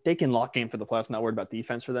 They can lock in for the playoffs, not worried about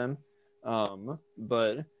defense for them.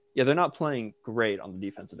 But yeah, they're not playing great on the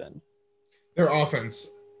defensive end. Their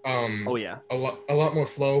offense. Oh yeah, a lot more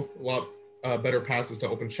flow, a lot better passes to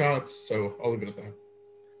open shots. So I'll leave it at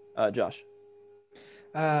that. Josh.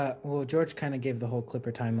 Well, George kind of gave the whole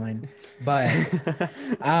Clipper timeline,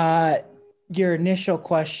 but your initial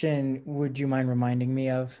question, would you mind reminding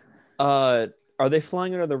me of? Are they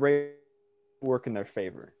flying under the radar? Work in their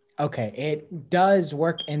favor? Okay, it does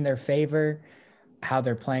work in their favor how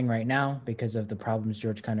they're playing right now because of the problems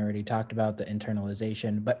George kind of already talked about, the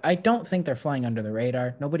internalization. But I don't think they're flying under the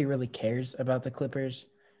radar. Nobody really cares about the Clippers.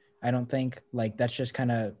 I don't think. Like, that's just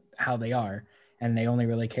kind of how they are. and they only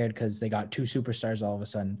really cared because they got 2 superstars all of a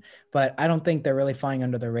sudden. But I don't think they're really flying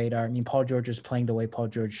under the radar. I mean, Paul George is playing the way Paul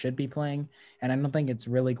George should be playing, and I don't think it's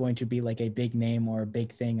really going to be like a big name or a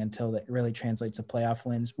big thing until it really translates to playoff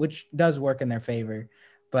wins, which does work in their favor.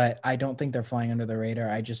 But I don't think they're flying under the radar.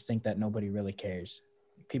 I just think that nobody really cares.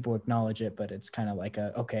 People acknowledge it, but it's kind of like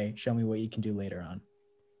okay, show me what you can do later on.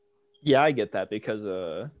 Yeah, I get that because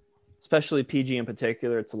especially PG in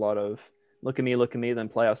particular, it's a lot of look at me, then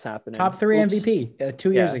playoffs happening. Top 3 Oops. MVP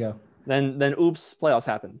 2 years ago. Then oops, playoffs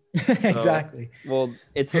happen. Exactly. Well,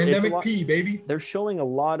 it's pandemic a lot, P, baby. They're showing a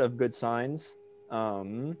lot of good signs.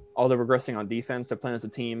 Although regressing on defense, they're playing as a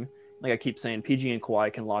team. Like I keep saying, PG and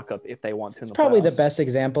Kawhi can lock up if they want to. It's probably the best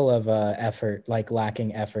example of effort, like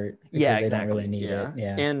lacking effort. Because they don't really need it.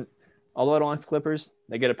 Yeah. And although I don't like the Clippers,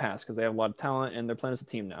 they get a pass because they have a lot of talent and they're playing as a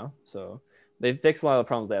team now. So they've fixed a lot of the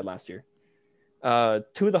problems they had last year. 2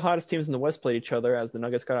 of the hottest teams in the West played each other as the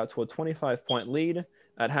Nuggets got out to a 25-point lead.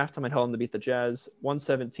 At halftime, it held them to beat the Jazz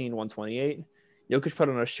 117-128. Jokic put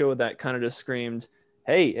on a show that kind of just screamed,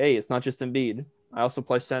 hey, it's not just Embiid. I also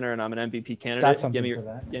play center and I'm an MVP candidate. Give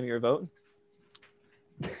me your vote.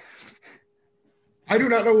 I do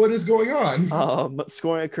not know what is going on.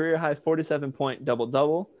 Scoring a career-high 47-point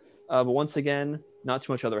double-double. But once again, not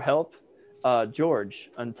too much other help. George,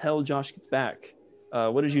 until Josh gets back,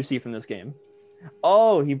 what did you see from this game?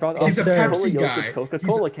 Oh, he brought. He's a Pepsi guy.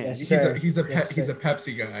 Coca-Cola can. He's a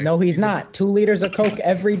Pepsi guy. No, he's not. 2 liters of Coke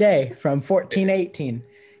every day from 14-18.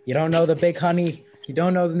 You don't know the big honey. You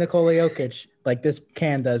don't know the Nikola Jokic like this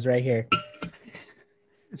can does right here.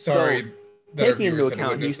 Sorry. So, taking into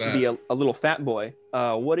account he used to be a little fat boy.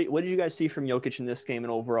 What did you guys see from Jokic in this game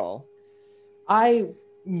and overall? I'm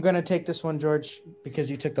gonna take this one, George, because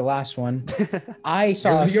you took the last one. I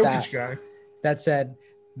saw a stat guy that said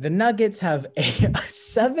the Nuggets have a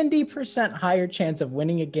 70% higher chance of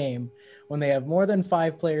winning a game when they have more than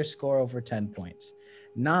 5 players score over 10 points.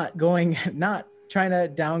 Not trying to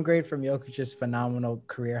downgrade from Jokic's phenomenal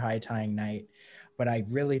career high tying night, but I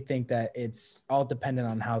really think that it's all dependent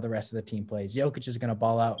on how the rest of the team plays. Jokic is going to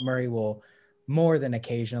ball out. Murray will more than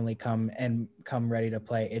occasionally come ready to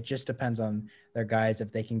play. It just depends on their guys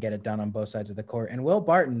if they can get it done on both sides of the court. And Will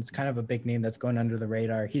Barton's kind of a big name that's going under the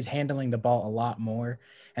radar. He's handling the ball a lot more,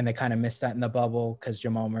 and they kind of missed that in the bubble because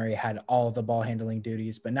Jamal Murray had all the ball handling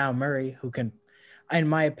duties. But now Murray, who can, in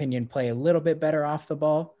my opinion, play a little bit better off the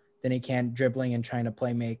ball than he can dribbling and trying to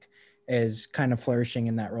play make, is kind of flourishing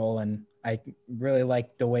in that role. And I really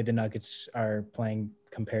like the way the Nuggets are playing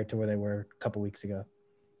compared to where they were a couple weeks ago.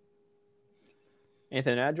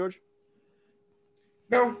 Anything to add, George?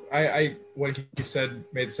 No, I what he said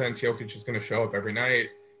made sense. Jokic is going to show up every night.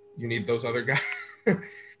 You need those other guys. You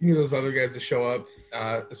need those other guys to show up.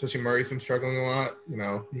 Especially Murray's been struggling a lot. You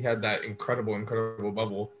know, he had that incredible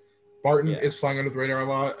bubble. Barton is flying under the radar a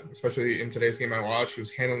lot, especially in today's game I watched. He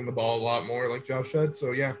was handling the ball a lot more, like Josh said.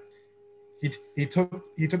 So yeah, he took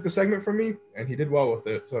the segment from me, and he did well with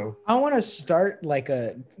it. So I want to start like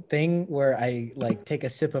a thing where I like take a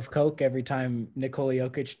sip of Coke every time Nikola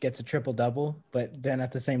Jokic gets a triple double, but then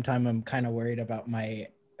at the same time I'm kind of worried about my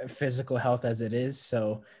physical health as it is.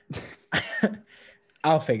 So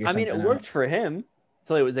I'll figure. I mean, it worked for him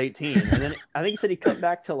until he was 18, and then I think he said he cut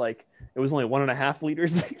back to like it was only 1.5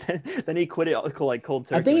 liters. Then he quit it like cold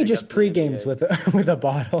turkey. I think he just pre-games with a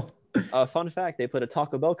bottle. Fun fact: they played a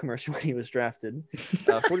Taco Bell commercial when he was drafted.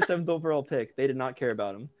 47th overall pick. They did not care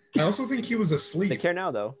about him. I also think he was asleep. They care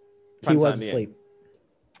now, though. He was asleep.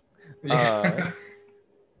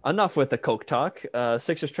 Enough with the Coke talk.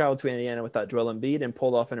 Sixers traveled to Indiana without Joel Embiid and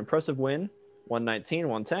pulled off an impressive win,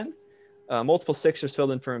 119-110. Multiple Sixers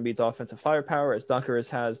filled in for Embiid's offensive firepower as Docker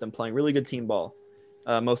has them playing really good team ball.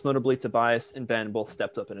 Most notably, Tobias and Ben both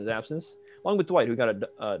stepped up in his absence, along with Dwight, who got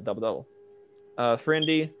a double-double. For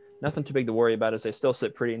Indy, nothing too big to worry about as they still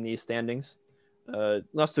sit pretty in these standings.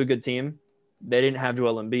 Lost to a good team. They didn't have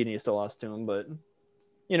Joel Embiid, and you still lost to him, but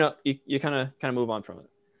you know, you kind of move on from it.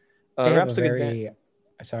 They have a very,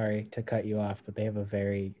 sorry to cut you off, but they have a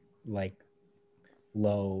very like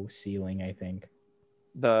low ceiling, I think.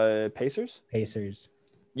 The Pacers.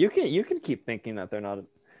 You can keep thinking that they're not.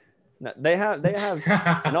 They have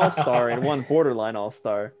an all-star and one borderline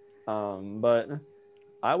all-star, but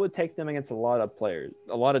I would take them against a lot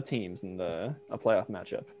of teams in a playoff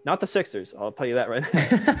matchup. Not the Sixers, I'll tell you that right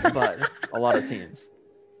now, but a lot of teams.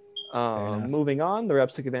 Moving on, the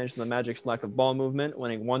Reps took advantage of the Magic's lack of ball movement,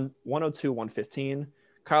 winning 102-115.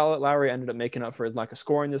 Kyle Lowry ended up making up for his lack of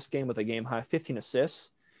scoring this game with a game-high 15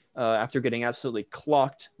 assists after getting absolutely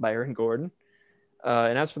clocked by Aaron Gordon.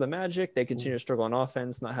 And as for the Magic, they continue to struggle on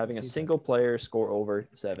offense, not having a single player score over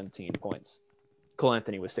 17 points. Cole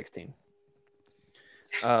Anthony was 16.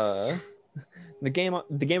 Uh, the game of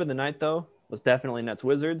the night though was definitely Nets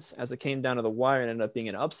Wizards, as it came down to the wire and ended up being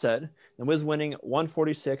an upset. The Wiz winning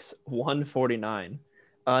 146-149.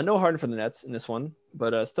 No Harden for the Nets in this one,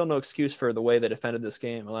 but still no excuse for the way they defended this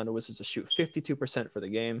game, allowing the Wizards to shoot 52% for the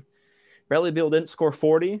game. Bradley Beal didn't score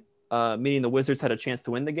 40, meaning the Wizards had a chance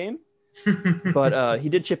to win the game, but he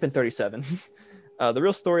did chip in 37. The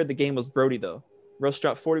real story of the game was Brody, though. Russ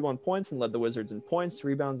dropped 41 points and led the Wizards in points,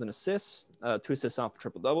 rebounds, and assists, 2 assists off the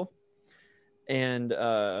triple-double. And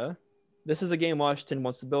this is a game Washington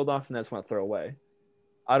wants to build off and that's want to throw away.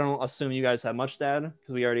 I don't assume you guys have much to add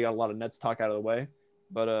because we already got a lot of Nets talk out of the way.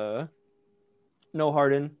 But no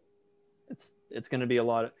Harden. It's going to be a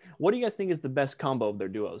lot of. What do you guys think is the best combo of their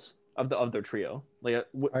duos of their trio? Like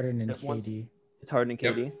Harden and KD. It's Harden and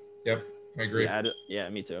KD. Yep, I agree. Yeah,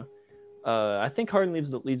 me too. I think Harden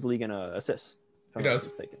leads the league in assists. He does.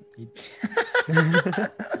 Mistaken.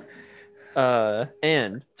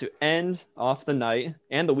 And to end off the night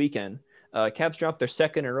and the weekend, Cavs dropped their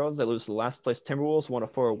second in a row as they lose to the last place Timberwolves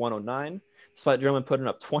 104-109, despite Drummond putting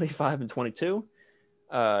up 25 and 22.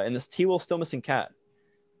 And this T-Wolves still missing Cat.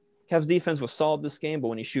 Cavs defense was solid this game, but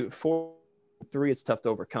when you shoot 4-3, it's tough to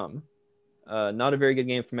overcome. Not a very good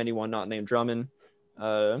game from anyone not named Drummond.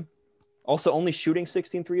 Also, only shooting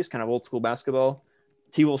 16 threes, kind of old school basketball.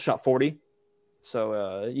 T-Wolves shot 40.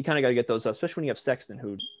 So you kind of got to get those up, especially when you have Sexton,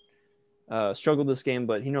 who struggled this game,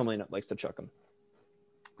 but he normally likes to chuck them.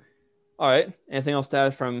 All right. Anything else to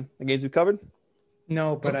add from the games we've covered?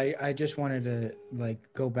 No, but I just wanted to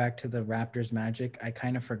go back to the Raptors Magic. I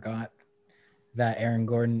kind of forgot that Aaron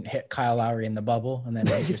Gordon hit Kyle Lowry in the bubble, and then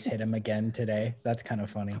they just hit him again today. That's kind of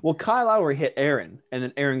funny. Well, Kyle Lowry hit Aaron, and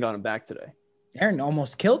then Aaron got him back today. Aaron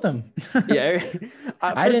almost killed him. Yeah, Aaron,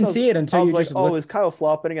 I didn't see it until you just looked. Is Kyle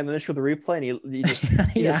flopping? And then they showed the replay, and he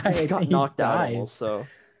just got knocked out almost. So,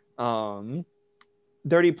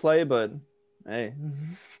 dirty play, but hey.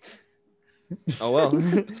 Oh, well.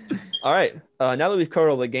 All right. Now that we've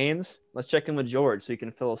covered all the games, let's check in with George so he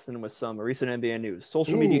can fill us in with some recent NBA news.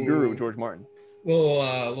 Social media guru, George Martin.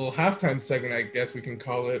 Little halftime segment, I guess we can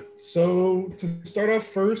call it. So to start off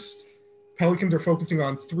first, Pelicans are focusing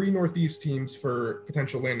on 3 Northeast teams for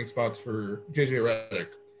potential landing spots for JJ Redick.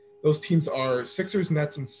 Those teams are Sixers,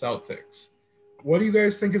 Nets, and Celtics. What do you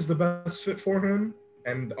guys think is the best fit for him?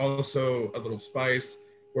 And also a little spice,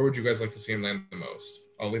 where would you guys like to see him land the most?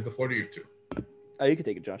 I'll leave the floor to you two. You can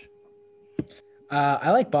take it, Josh.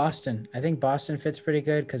 I like Boston. I think Boston fits pretty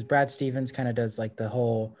good because Brad Stevens kind of does the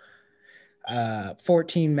whole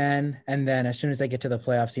 14 men, and then as soon as they get to the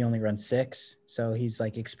playoffs, he only runs 6. So he's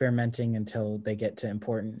experimenting until they get to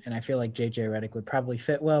important. And I feel like JJ Redick would probably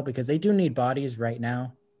fit well because they do need bodies right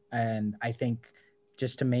now. And I think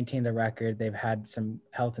just to maintain the record, they've had some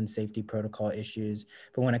health and safety protocol issues.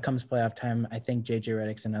 But when it comes playoff time, I think JJ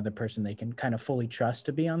Redick's another person they can kind of fully trust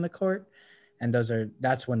to be on the court. And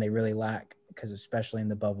that's when they really lack, because especially in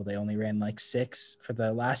the bubble, they only ran 6 for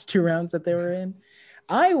the last 2 rounds that they were in.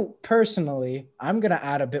 I'm going to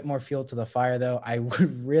add a bit more fuel to the fire, though. I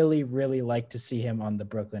would really, really like to see him on the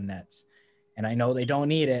Brooklyn Nets. And I know they don't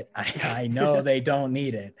need it. I know they don't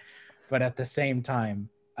need it. But at the same time,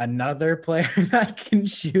 another player that can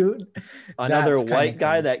shoot. Another white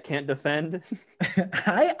guy that can't defend.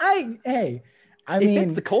 I mean,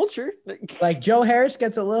 it's the culture. Joe Harris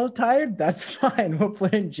gets a little tired. That's fine. We'll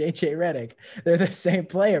put in JJ Redick. They're the same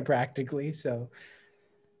player practically. So,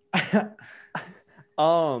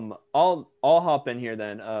 I'll hop in here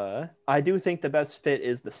then. I do think the best fit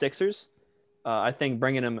is the Sixers. I think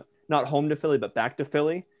bringing him not home to Philly but back to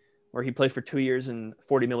Philly, where he played for 2 years and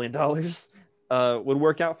 $40 million, would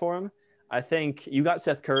work out for him. I think you got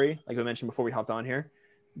Seth Curry, like we mentioned before we hopped on here.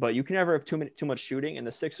 But you can never have too much shooting, and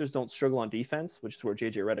the Sixers don't struggle on defense, which is where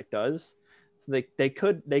JJ Redick does. So they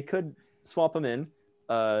could swap him in,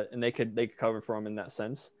 and they could cover for him in that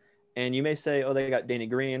sense. And you may say, oh, they got Danny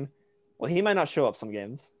Green. Well, he might not show up some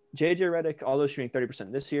games. JJ Redick, although shooting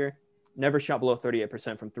 30% this year, never shot below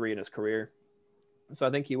 38% from 3 in his career. So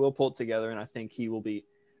I think he will pull it together, and I think he will be.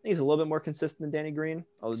 I think he's a little bit more consistent than Danny Green.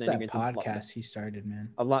 It's that podcast he started,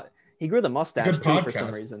 man. A lot. He grew the mustache too for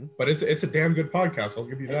some reason. But it's a damn good podcast. I'll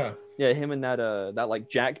give you that. Yeah, him and that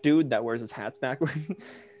Jack dude that wears his hats backward.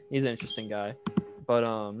 He's an interesting guy. But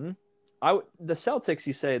the Celtics,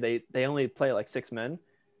 you say they only play 6 men.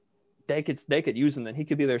 They could use him, then he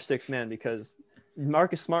could be their 6th man because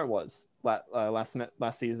Marcus Smart was last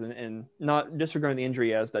season, and not disregarding the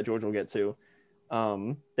injury as that George will get to.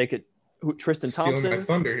 They could Tristan Thompson. Stealing my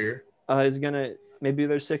thunder here. Is gonna maybe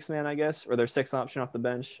their 6th man, I guess, or their 6th option off the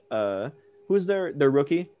bench. Who's their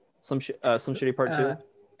rookie? Some shitty part 2.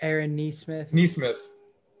 Aaron Nesmith.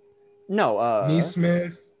 No,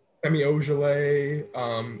 Neesmith, Semi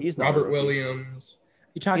Ojeley, he's not a Robert rookie. Williams.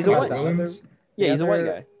 You talking He's a about white the guy. other? Williams? Yeah, the he's a white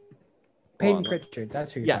other- guy. Peyton Hold on. Pritchard.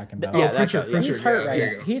 That's who you're Yeah, talking th- about. yeah, Oh, that Pritchard, guy, yeah. He's Pritchard. hurt Yeah, right there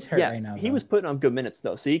now. you go. He's hurt Yeah, right now. he though. was putting on good minutes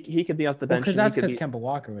though, so he could be off the bench. because and he that's could because be- Kemba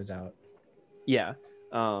Walker was out. Yeah,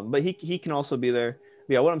 but he can also be there.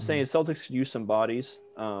 But yeah, what I'm saying is Celtics could use some bodies.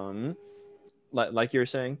 Like you were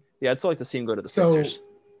saying, yeah, I'd still like to see him go to the Sixers.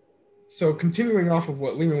 So continuing off of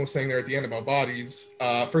what Lehman was saying there at the end about bodies,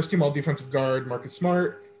 first team all defensive guard Marcus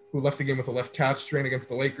Smart, who left the game with a left calf strain against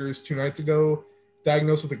the Lakers 2 nights ago,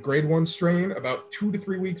 diagnosed with a grade 1 strain, about 2 to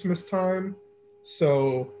 3 weeks missed time.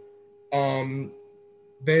 So they're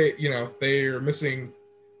missing.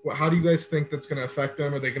 How do you guys think that's going to affect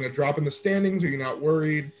them? Are they going to drop in the standings? Are you not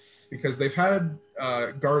worried? Because they've had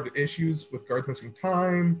guard issues with guards missing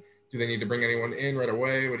time. Do they need to bring anyone in right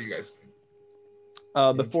away? What do you guys think?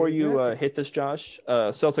 Before you hit this, Josh,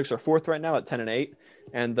 Celtics are 4th right now at 10-8,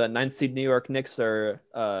 and the 9th seed New York Knicks are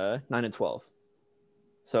 9-12.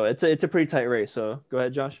 So it's a pretty tight race. So go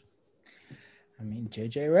ahead, Josh. I mean,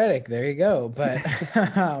 JJ Redick, there you go. But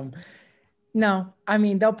no, I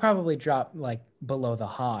mean, they'll probably drop like below the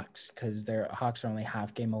Hawks because their Hawks are only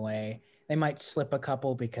half game away. They might slip a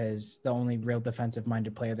couple because the only real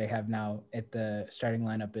defensive-minded player they have now at the starting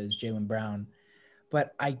lineup is Jaylen Brown.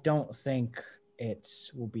 But I don't think it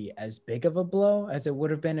will be as big of a blow as it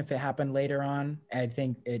would have been if it happened later on. I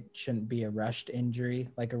think it shouldn't be a rushed injury,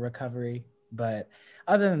 like a recovery. But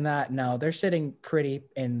other than that, no, they're sitting pretty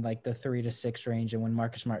in like the 3 to 6 range. And when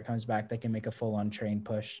Marcus Smart comes back, they can make a full-on train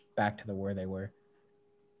push back to where they were.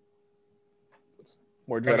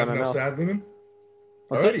 More dread on my Nothing else mouth. to add, Lehman?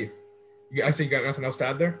 What's up? Alrighty. I see you got nothing else to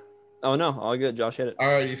add there? Oh no, all good. Josh hit it.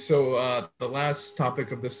 Alrighty, so the last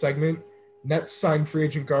topic of this segment, Nets signed free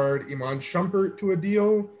agent guard Iman Shumpert to a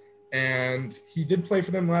deal, and he did play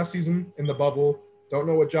for them last season in the bubble. Don't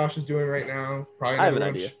know what Josh is doing right now. Probably I have an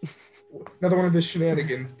idea. Another one of his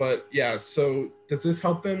shenanigans, but yeah, so does this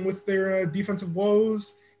help them with their defensive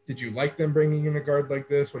woes? Did you like them bringing in a guard like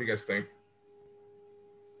this? What do you guys think?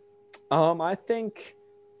 I think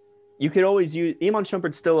you could always use Iman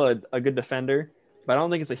Shumpert's still a good defender, but I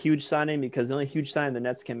don't think it's a huge signing because the only huge signing the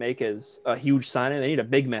Nets can make is a huge signing. They need a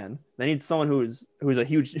big man. They need someone who's a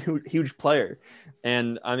huge player,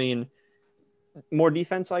 and I mean, more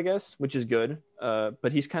defense, I guess, which is good.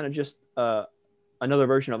 But he's kind of just another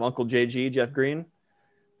version of Uncle JG, Jeff Green.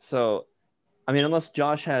 So, I mean, unless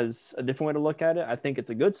Josh has a different way to look at it, I think it's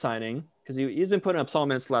a good signing because he's been putting up solid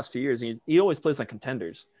minutes the last few years. And he always plays on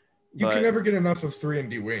contenders. You can never get enough of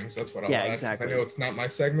 3-and-D wings. That's what I'll add. Exactly. I know it's not my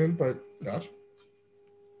segment, but Josh?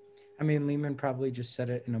 I mean, Lehman probably just said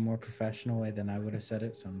it in a more professional way than I would have said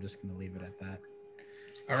it, so I'm just going to leave it at that.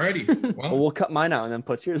 Alrighty. Well, we'll cut mine out and then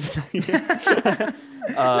put yours.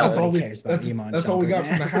 That's all we. cares about Iman That's all we got Shumpert.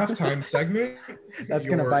 from the halftime segment. That's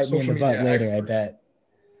going to Your bite me in the social butt media later, I expert. bet.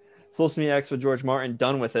 Social Media X with George Martin,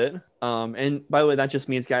 done with it. And by the way, that just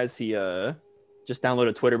means, guys, he just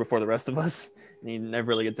downloaded Twitter before the rest of us, and he never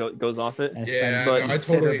really goes off it. And Yeah, spends no, I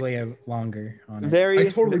considerably longer on it. I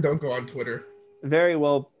totally don't go on Twitter. Very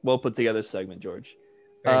well put together segment, George.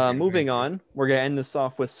 Thank you, Moving thank you. on, we're gonna end this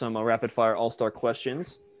off with some rapid fire All-Star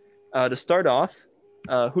questions. To start off,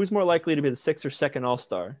 who's more likely to be the 6th or 2nd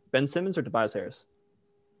All-Star, Ben Simmons or Tobias Harris?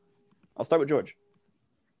 I'll start with George.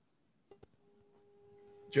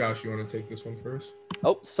 Josh, you want to take this one first?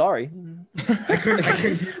 Oh, sorry. I couldn't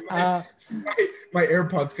hear my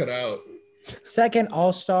AirPods cut out. Second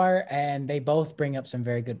All-Star, and they both bring up some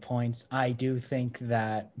very good points. I do think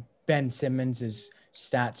that Ben Simmons'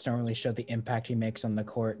 stats don't really show the impact he makes on the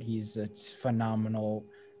court. He's a phenomenal,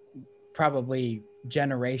 probably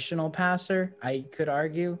generational passer, I could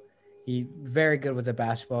argue. He's very good with the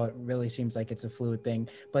basketball. It really seems like it's a fluid thing.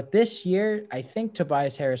 But this year, I think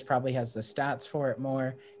Tobias Harris probably has the stats for it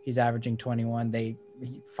more. He's averaging 21. He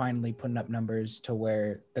finally putting up numbers to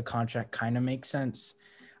where the contract kind of makes sense.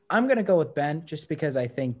 I'm going to go with Ben just because I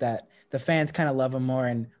think that the fans kind of love him more.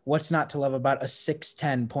 And what's not to love about a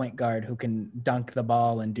 6'10" point guard who can dunk the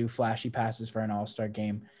ball and do flashy passes for an all-star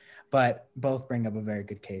game? But both bring up a very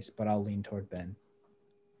good case, but I'll lean toward Ben.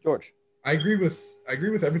 George. I agree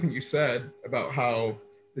with everything you said about how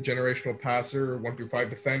the generational passer, 1 through 5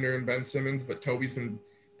 defender, and Ben Simmons, but Toby's been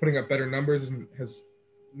putting up better numbers and has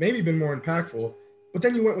maybe been more impactful. But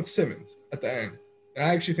then you went with Simmons at the end.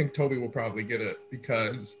 I actually think Toby will probably get it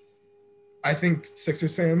because I think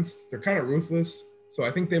Sixers fans, they're kind of ruthless. So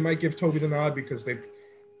I think they might give Toby the nod because they've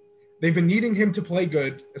been needing him to play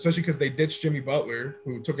good, especially because they ditched Jimmy Butler,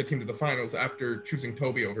 who took a team to the finals after choosing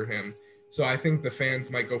Toby over him. So I think the fans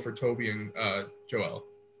might go for Toby and Joel.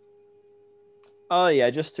 Oh yeah,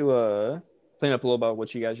 just to clean up a little about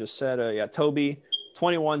what you guys just said. Yeah, Toby,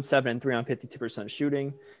 21, 7, and 3 on 52%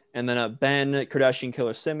 shooting. And then Ben, Kardashian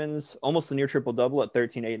Killer Simmons, almost a near triple-double at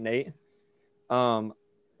 13, 8, and 8.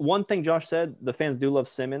 One thing Josh said, the fans do love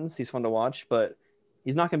Simmons. He's fun to watch, but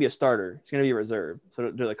he's not going to be a starter. He's going to be a reserve.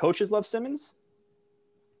 So do the coaches love Simmons?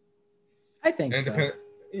 I think so.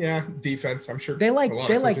 Yeah, defense. I'm sure they like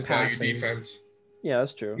value passing defense. Yeah,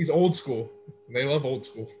 that's true. He's old school. They love old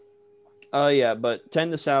school. Yeah, but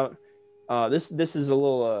 10 this out. This is a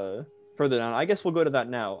little further down. I guess we'll go to that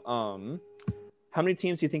now. How many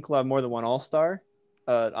teams do you think will have more than one All-Star?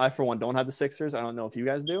 I, for one, don't have the Sixers. I don't know if you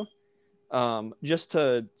guys do. Just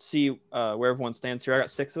to see where everyone stands here, I got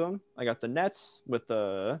 6 of them. I got the Nets with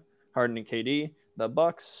Harden and KD, the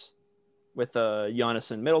Bucks with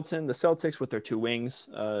Giannis and Middleton, the Celtics with their 2 wings,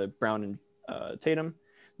 Brown and Tatum,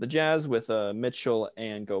 the Jazz with Mitchell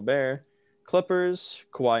and Gobert, Clippers,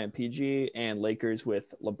 Kawhi and PG, and Lakers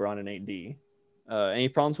with LeBron and AD. Any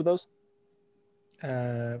problems with those?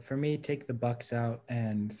 For me, take the Bucks out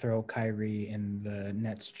and throw Kyrie in the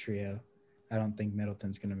Nets trio. I don't think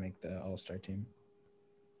Middleton's going to make the All-Star team.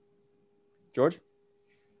 George?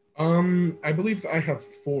 I believe I have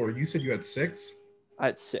 4. You said you had 6? I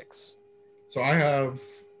had 6. So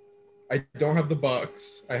I don't have the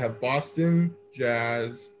Bucks. I have Boston,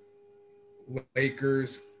 Jazz,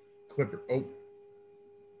 Lakers, Clippers. Oh,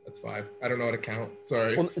 that's 5. I don't know how to count.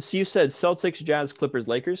 Sorry. Well, so you said Celtics, Jazz, Clippers,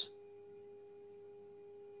 Lakers?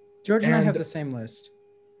 George and I have the same list.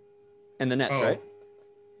 And the Nets, right?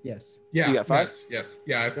 Yes. Yeah. You got 5? Nets, yes.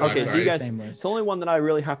 Yeah, I have 5. Okay, sorry. so you guys, it's the only one that I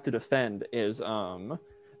really have to defend is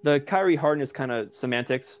the Kyrie Harden is kind of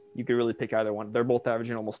semantics. You could really pick either one. They're both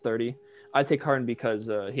averaging almost 30. I take Harden because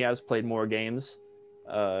he has played more games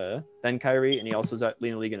than Kyrie, and he also is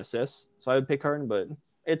leading the league in assists. So I would pick Harden, but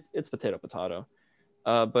it's potato.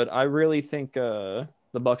 But I really think the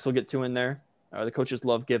Bucks will get 2 in there. The coaches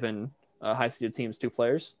love giving high-seeded teams 2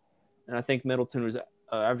 players, and I think Middleton was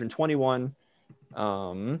averaging 21.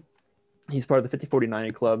 He's part of the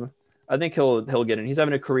 50-40-90 club. I think he'll get in. He's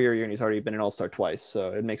having a career year, and he's already been an All-Star twice,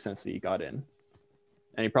 so it makes sense that he got in.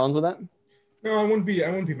 Any problems with that? No, I wouldn't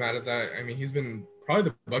be mad at that. I mean, he's been probably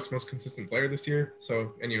the Bucks' most consistent player this year.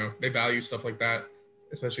 So, and they value stuff like that,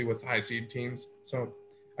 especially with high seed teams. So,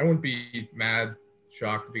 I wouldn't be mad,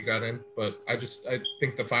 shocked if he got in. But I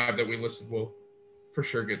think the 5 that we listed will for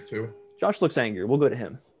sure get 2. Josh looks angry. We'll go to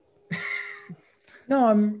him. No,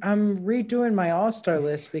 I'm redoing my All-Star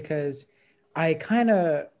list because I kind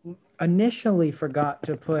of initially forgot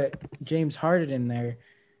to put James Harden in there.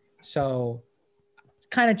 So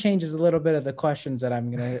kind of changes a little bit of the questions that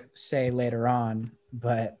I'm going to say later on,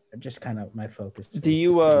 but just kind of my focus. Do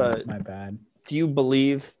you my bad. Do you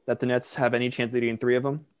believe that the Nets have any chance of getting 3 of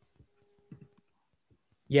them?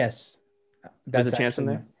 Yes. There's a chance in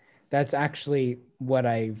there? That's actually what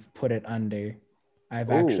I've put it under. I've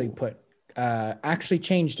actually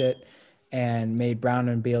changed it and made Brown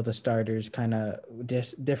and Beal the starters, kind of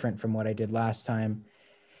different from what I did last time.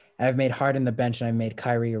 I've made Harden the bench, and I made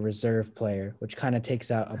Kyrie a reserve player, which kind of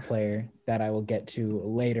takes out a player that I will get to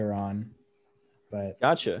later on. But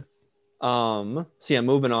gotcha. So yeah,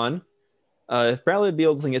 moving on. If Bradley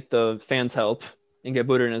Beal doesn't get the fans' help and get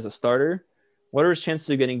voted in as a starter, what are his chances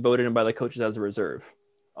of getting voted in by the coaches as a reserve?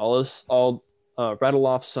 I'll rattle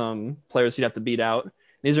off some players he'd have to beat out.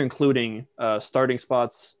 These are including starting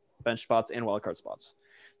spots, bench spots, and wildcard spots.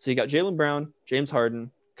 So you got Jaylen Brown, James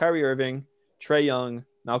Harden, Kyrie Irving, Trae Young,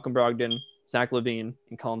 Malcolm Brogdon, Zach LaVine,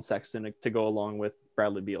 and Colin Sexton to go along with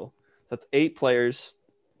Bradley Beal. So that's 8 players.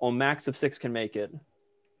 On max of 6 can make it.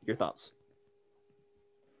 Your thoughts?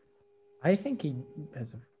 I think he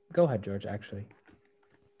has Go ahead, George, actually.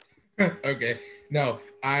 Okay. No,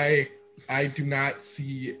 I do not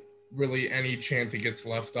see really any chance he gets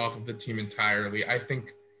left off of the team entirely. I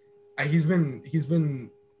think he's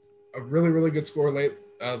been a really, really good scorer late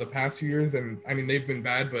the past few years. And I mean, they've been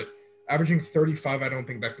bad, but averaging 35, I don't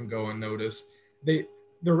think that can go unnoticed. The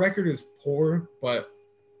record is poor, but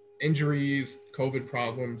injuries, COVID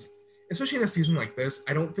problems, especially in a season like this,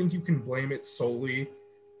 I don't think you can blame it solely.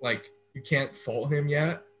 Like, you can't fault him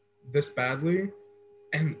yet this badly.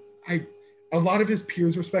 And a lot of his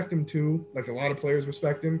peers respect him too. Like, a lot of players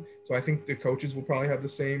respect him. So I think the coaches will probably have the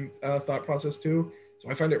same thought process too. So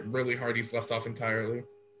I find it really hard he's left off entirely.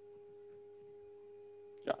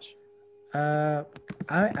 Josh? I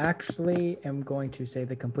actually am going to say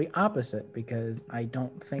the complete opposite, because I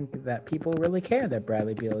don't think that people really care that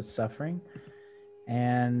Bradley Beal is suffering.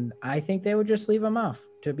 And I think they would just leave him off,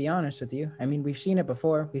 to be honest with you. I mean, we've seen it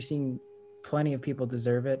before. We've seen plenty of people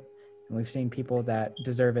deserve it, and we've seen people that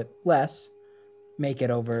deserve it less make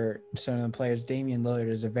it over some of the players. Damian Lillard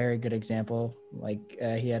is a very good example. Like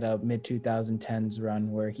he had a mid 2010s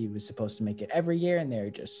run where he was supposed to make it every year, and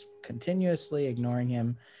they're just continuously ignoring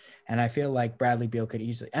him. And I feel like Bradley Beal could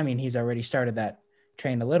easily. I mean, he's already started that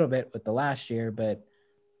train a little bit with the last year, but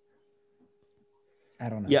I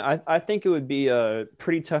don't know. Yeah, I think it would be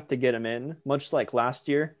pretty tough to get him in, much like last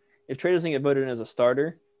year. If Trey doesn't get voted in as a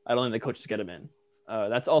starter, I don't think the coaches get him in.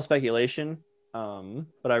 That's all speculation,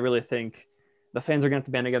 but I really think the fans are going to have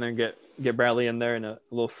to band together and get Bradley in there in a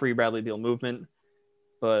little free Bradley Beal movement.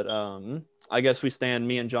 But I guess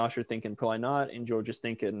me and Josh are thinking probably not, and George is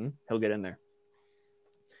thinking he'll get in there.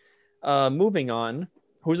 Moving on,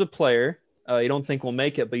 who's a player you don't think will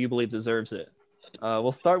make it, but you believe deserves it?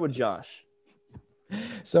 We'll start with Josh.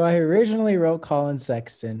 So I originally wrote Colin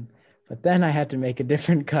Sexton, but then I had to make a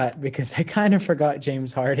different cut because I kind of forgot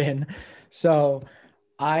James Harden. So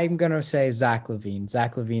I'm going to say Zach LaVine.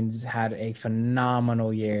 Zach LaVine's had a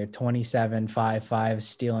phenomenal year, 27, 5, 5,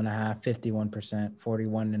 steal and a half, 51%,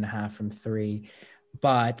 41.5 from three.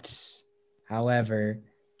 But however,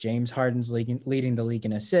 James Harden's leading the league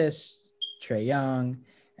in assists, Trae Young.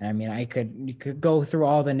 And I mean, you could go through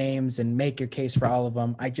all the names and make your case for all of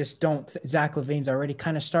them. I just don't. Zach LaVine's already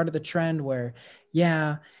kind of started the trend where,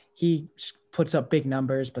 yeah, he puts up big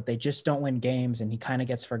numbers, but they just don't win games, and he kind of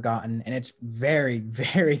gets forgotten. And it's very,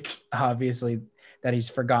 very obviously that he's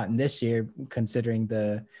forgotten this year, considering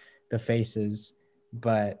the faces.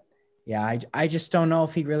 But yeah, I just don't know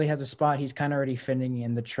if he really has a spot. He's kind of already fitting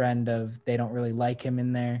in the trend of they don't really like him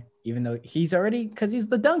in there, even though because he's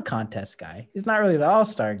the dunk contest guy. He's not really the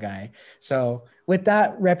all-star guy. So with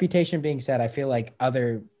that reputation being said, I feel like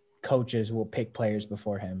other coaches will pick players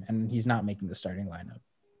before him, and he's not making the starting lineup.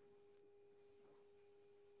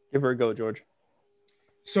 Give her a go, George.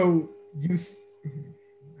 So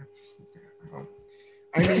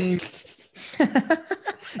I mean,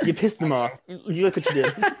 you pissed them off. You look what you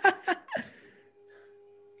did.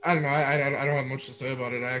 I don't know. I don't have much to say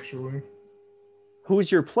about it, actually.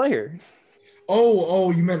 Who's your player?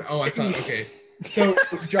 Oh, you meant, I thought, okay. So,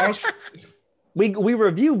 Josh. We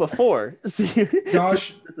review before.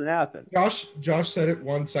 Josh. Doesn't happen. Josh said it,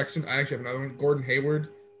 one Sexton. I actually have another one. Gordon Hayward.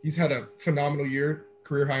 He's had a phenomenal year,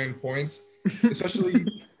 career high in points,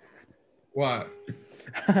 especially what?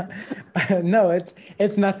 No,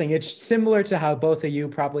 it's nothing. It's similar to how both of you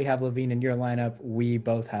probably have LaVine in your lineup. We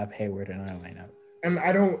both have Hayward in our lineup.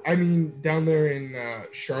 And down there in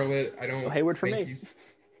Charlotte, Hayward for me.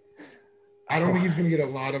 I don't think he's going to get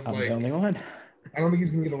a lot of I'm the only one. I don't think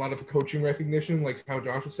he's going to get a lot of coaching recognition, like how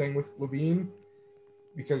Josh was saying with LaVine,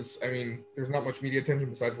 because there's not much media attention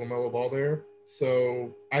besides LaMelo Ball there.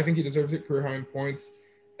 So I think he deserves it, career high in points,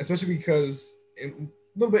 especially because a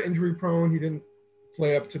little bit injury prone. He didn't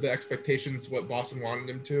play up to the expectations what Boston wanted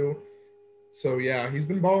him to. So yeah, he's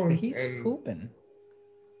been balling. He's hooping.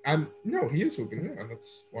 He is hooping. Yeah,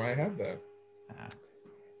 that's why I have that.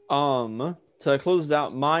 To close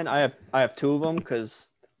out mine, I have two of them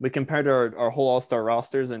because we compared our whole all-star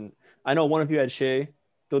rosters, and I know one of you had Shea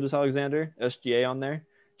Gilgeous-Alexander, SGA on there.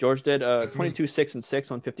 George did 22, 6, and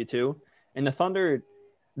 6 on 52. And the Thunder,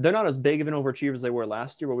 they're not as big of an overachievers as they were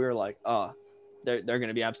last year, but we were like, they're going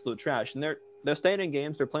to be absolute trash. And they're staying in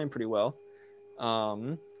games. They're playing pretty well.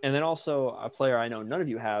 And then also a player I know none of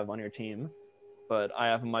you have on your team, but I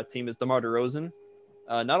have on my team is DeMar DeRozan.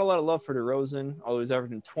 Not a lot of love for DeRozan, although he's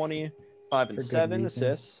averaging 20, 5, and 7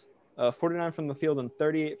 assists, 49 from the field and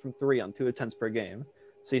 38 from 3 on 2 attempts per game.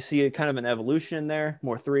 So you see kind of an evolution in there,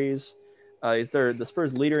 more threes. He's the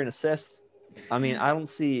Spurs leader in assists. I don't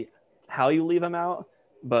see how you leave him out,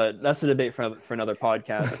 but that's a debate for another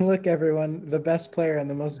podcast. Look, everyone, the best player on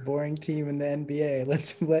the most boring team in the NBA.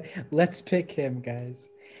 Let's pick him, guys.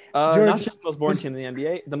 George, not just the most boring team in the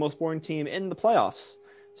NBA, the most boring team in the playoffs.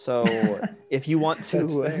 So if you want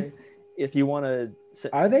to,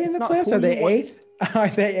 are they in the playoffs? Are they eighth? Are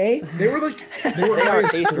they eighth? They were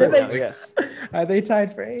eighth right now, yes. Are they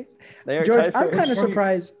tied for eighth? They are George, tied for I'm kind of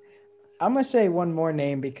surprised. I'm going to say one more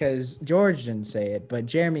name because George didn't say it, but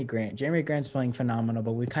Jeremy Grant. Jeremy Grant's playing phenomenal,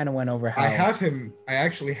 but we kind of went over how... I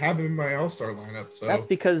actually have him in my all-star lineup. So that's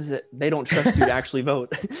because they don't trust you to actually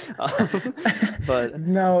vote. But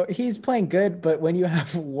no, he's playing good, but when you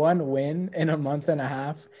have one win in a month and a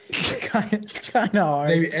half, it's kind of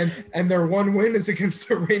hard. And their one win is against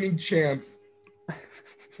the reigning champs.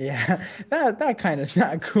 Yeah, that kind of is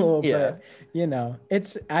not cool, yeah.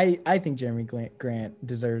 But I think Jeremy Grant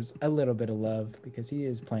deserves a little bit of love because he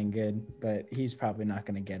is playing good, but he's probably not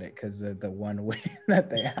going to get it because of the one win that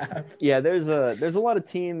they have. Yeah, there's a lot of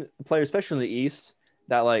team players, especially in the East,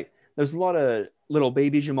 that there's a lot of little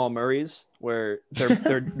baby Jamal Murrays where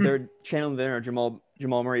they're channeling their inner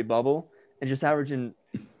Jamal Murray bubble and just averaging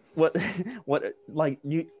what like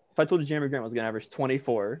you. If I told you Jeremy Grant was going to average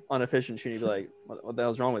 24 on efficient shooting, you'd be like, what the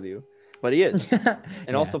hell's wrong with you? But he is.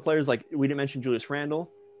 And also players like, we didn't mention Julius Randle,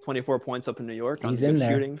 24 points up in New York. He's in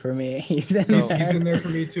there shooting. For me. He's in there for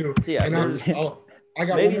me too. Yeah. And I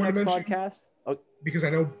got one more to mention. Podcast. Oh. Because I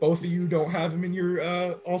know both of you don't have him in your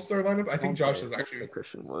all-star lineup. I think Josh is actually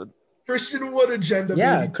Christian Wood. Christian Wood agenda.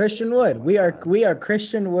 Yeah, baby. Christian Wood. We are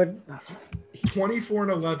Christian Wood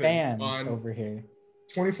 24-11 fans over here.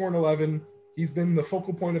 24-11. He's been the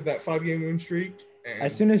focal point of that 5-game win streak. And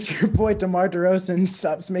as soon as your boy DeMar DeRozan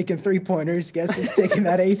stops making 3-pointers, guess who's taking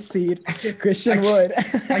that 8th seed? Christian Wood.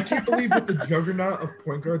 I can't believe with the juggernaut of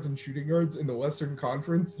point guards and shooting guards in the Western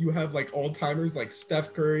Conference, you have like all-timers like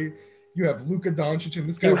Steph Curry, you have Luka Doncic, and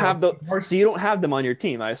this guy. So you don't have them on your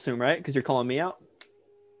team, I assume, right? Because you're calling me out.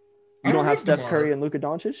 You don't have Steph DeMar. Curry and Luka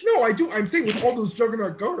Doncic? No, I do. I'm saying with all those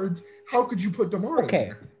juggernaut guards, how could you put DeMar in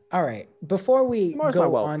there? All right. Before we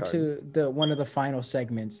go on to one of the final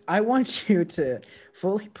segments, I want you to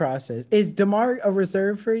fully process. Is DeMar a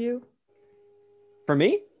reserve for you? For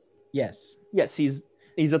me? Yes. Yes, he's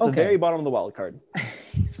at the very bottom of the wild card.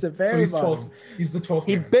 He's the very bottom. 12th. He's the 12th.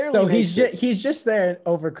 He barely. So he's just there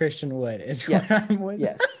over Christian Wood. Is what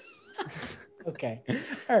yes. Okay.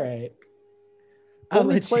 All right.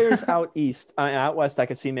 Only players out west, I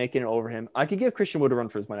could see making it over him. I could give Christian Wood a run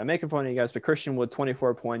for his money. I'm making fun of you guys, but Christian Wood,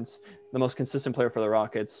 24 points, the most consistent player for the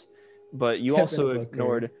Rockets. But you also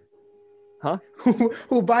ignored,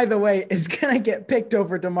 who, by the way, is gonna get picked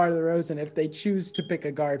over DeMar DeRozan if they choose to pick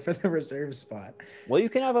a guard for the reserve spot. Well, you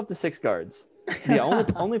can have up to 6 guards. The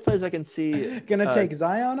only players I can see gonna take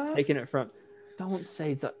Zion off. Taking it from. Don't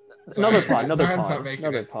say Zion. Another pod.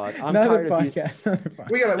 I'm tired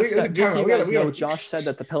podcast. We gotta. Josh said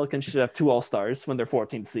that the Pelicans should have 2 All-Stars when they're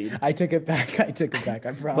 14th seed. I took it back. I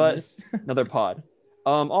promise. But another pod.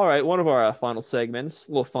 All right. One of our final segments,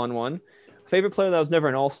 a little fun one. Favorite player that was never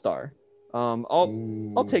an All-Star.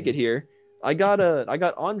 I'll take it here. I got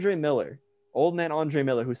Andre Miller, old man Andre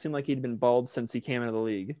Miller, who seemed like he'd been bald since he came into the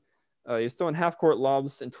league. He was throwing half-court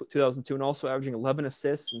lobs in 2002 and also averaging 11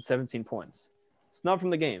 assists and 17 points. It's not from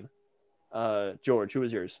the game. George, who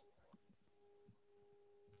was yours?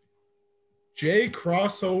 Jay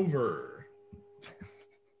Crossover.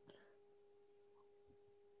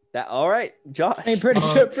 That all right, Josh. I mean, pretty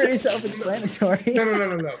self-explanatory.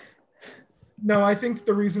 No. No, I think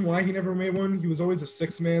the reason why he never made one, he was always a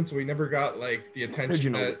 6th man, so he never got like the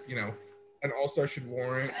attention that an All-Star should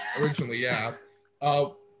warrant. Originally, yeah.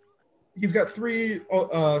 He's got 3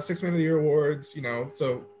 6th Man of the Year awards.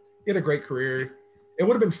 So he had a great career. It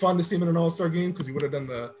would have been fun to see him in an All-Star game because he would have done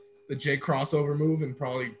the Jay crossover move and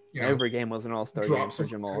probably every game was an All-Star game for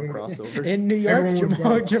Jamal crossover. In New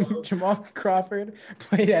York, Jamal Crawford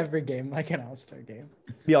played every game like an All-Star game.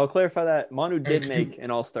 Yeah, I'll clarify that Manu did make an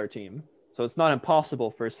All-Star team, so it's not impossible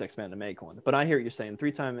for a 6th man to make one. But I hear what you're saying.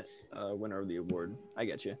 3-time winner of the award. I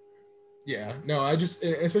get you. Yeah, no, I just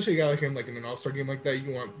especially a guy like him, like in an All-Star game like that,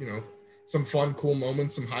 you want some fun, cool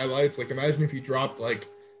moments, some highlights. Like imagine if you dropped like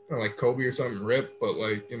Kobe or something, rip, but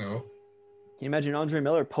Can you imagine Andre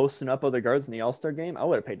Miller posting up other guards in the All-Star game? I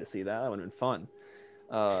would have paid to see that. That would have been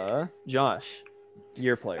fun. Josh,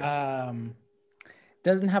 your player.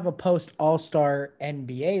 Doesn't have a post All-Star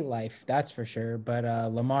NBA life, that's for sure. But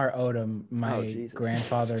Lamar Odom, my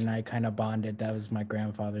grandfather and I kind of bonded. That was my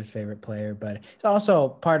grandfather's favorite player. But it's also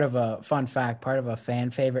part of a fun fact, part of a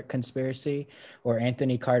fan favorite conspiracy where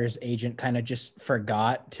Anthony Carter's agent kind of just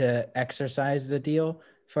forgot to exercise the deal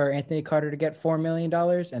for Anthony Carter to get $4 million,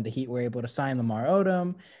 and the Heat were able to sign Lamar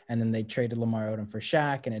Odom, and then they traded Lamar Odom for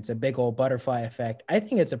Shaq, and it's a big old butterfly effect. I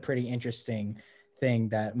think it's a pretty interesting thing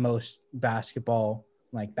that most basketball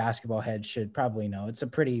heads should probably know. It's a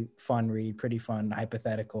pretty fun read, pretty fun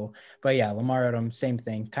hypothetical. But yeah, Lamar Odom, same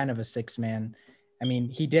thing, kind of a 6th man. I mean,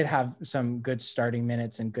 he did have some good starting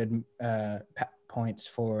minutes and good points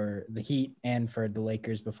for the Heat and for the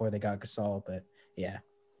Lakers before they got Gasol, but yeah.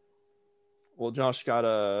 Well, Josh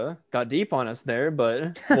got deep on us there,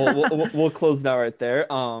 but we'll close that right there.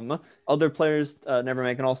 Other players never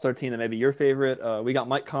make an All-Star team that may be your favorite. We got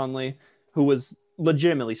Mike Conley, who was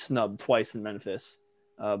legitimately snubbed twice in Memphis,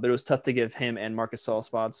 but it was tough to give him and Marcus Gasol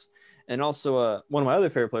spots. And also one of my other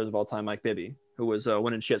favorite players of all time, Mike Bibby, who was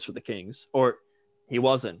winning shits for the Kings, or he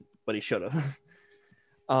wasn't, but he should have.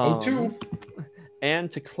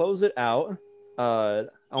 And to close it out, I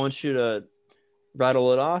want you to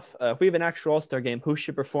rattle it off. If we have an actual All-Star game, who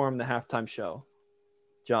should perform the halftime show?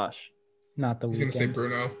 Josh. Not the Weeknd. He's going to say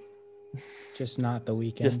Bruno. Just not the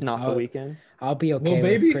weekend. Just not the weekend. I'll be okay. Lil with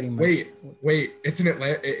Baby, pretty much. wait. It's in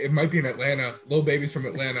Atlanta. It might be in Atlanta. Lil Baby's from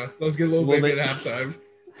Atlanta. Let's get Lil Baby at halftime.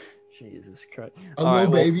 Jesus Christ.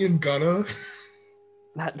 Lil Baby and Gunna.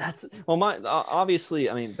 That's well, my obviously.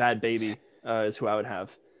 I mean, Bad Baby is who I would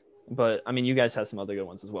have, but I mean, you guys have some other good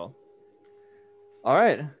ones as well. All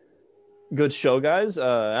right, good show, guys.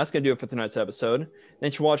 That's gonna do it for tonight's episode.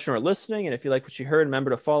 Thanks for watching or listening, and if you like what you heard, remember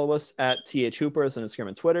to follow us at THHoopers on Instagram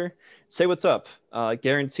and Twitter. Say what's up.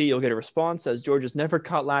 Guarantee you'll get a response, as George is never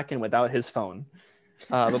caught lacking without his phone.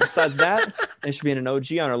 But besides that, thanks for being an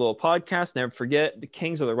OG on our little podcast. Never forget, the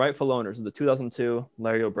Kings are the rightful owners of the 2002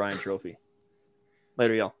 Larry O'Brien Trophy.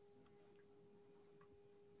 Later, y'all.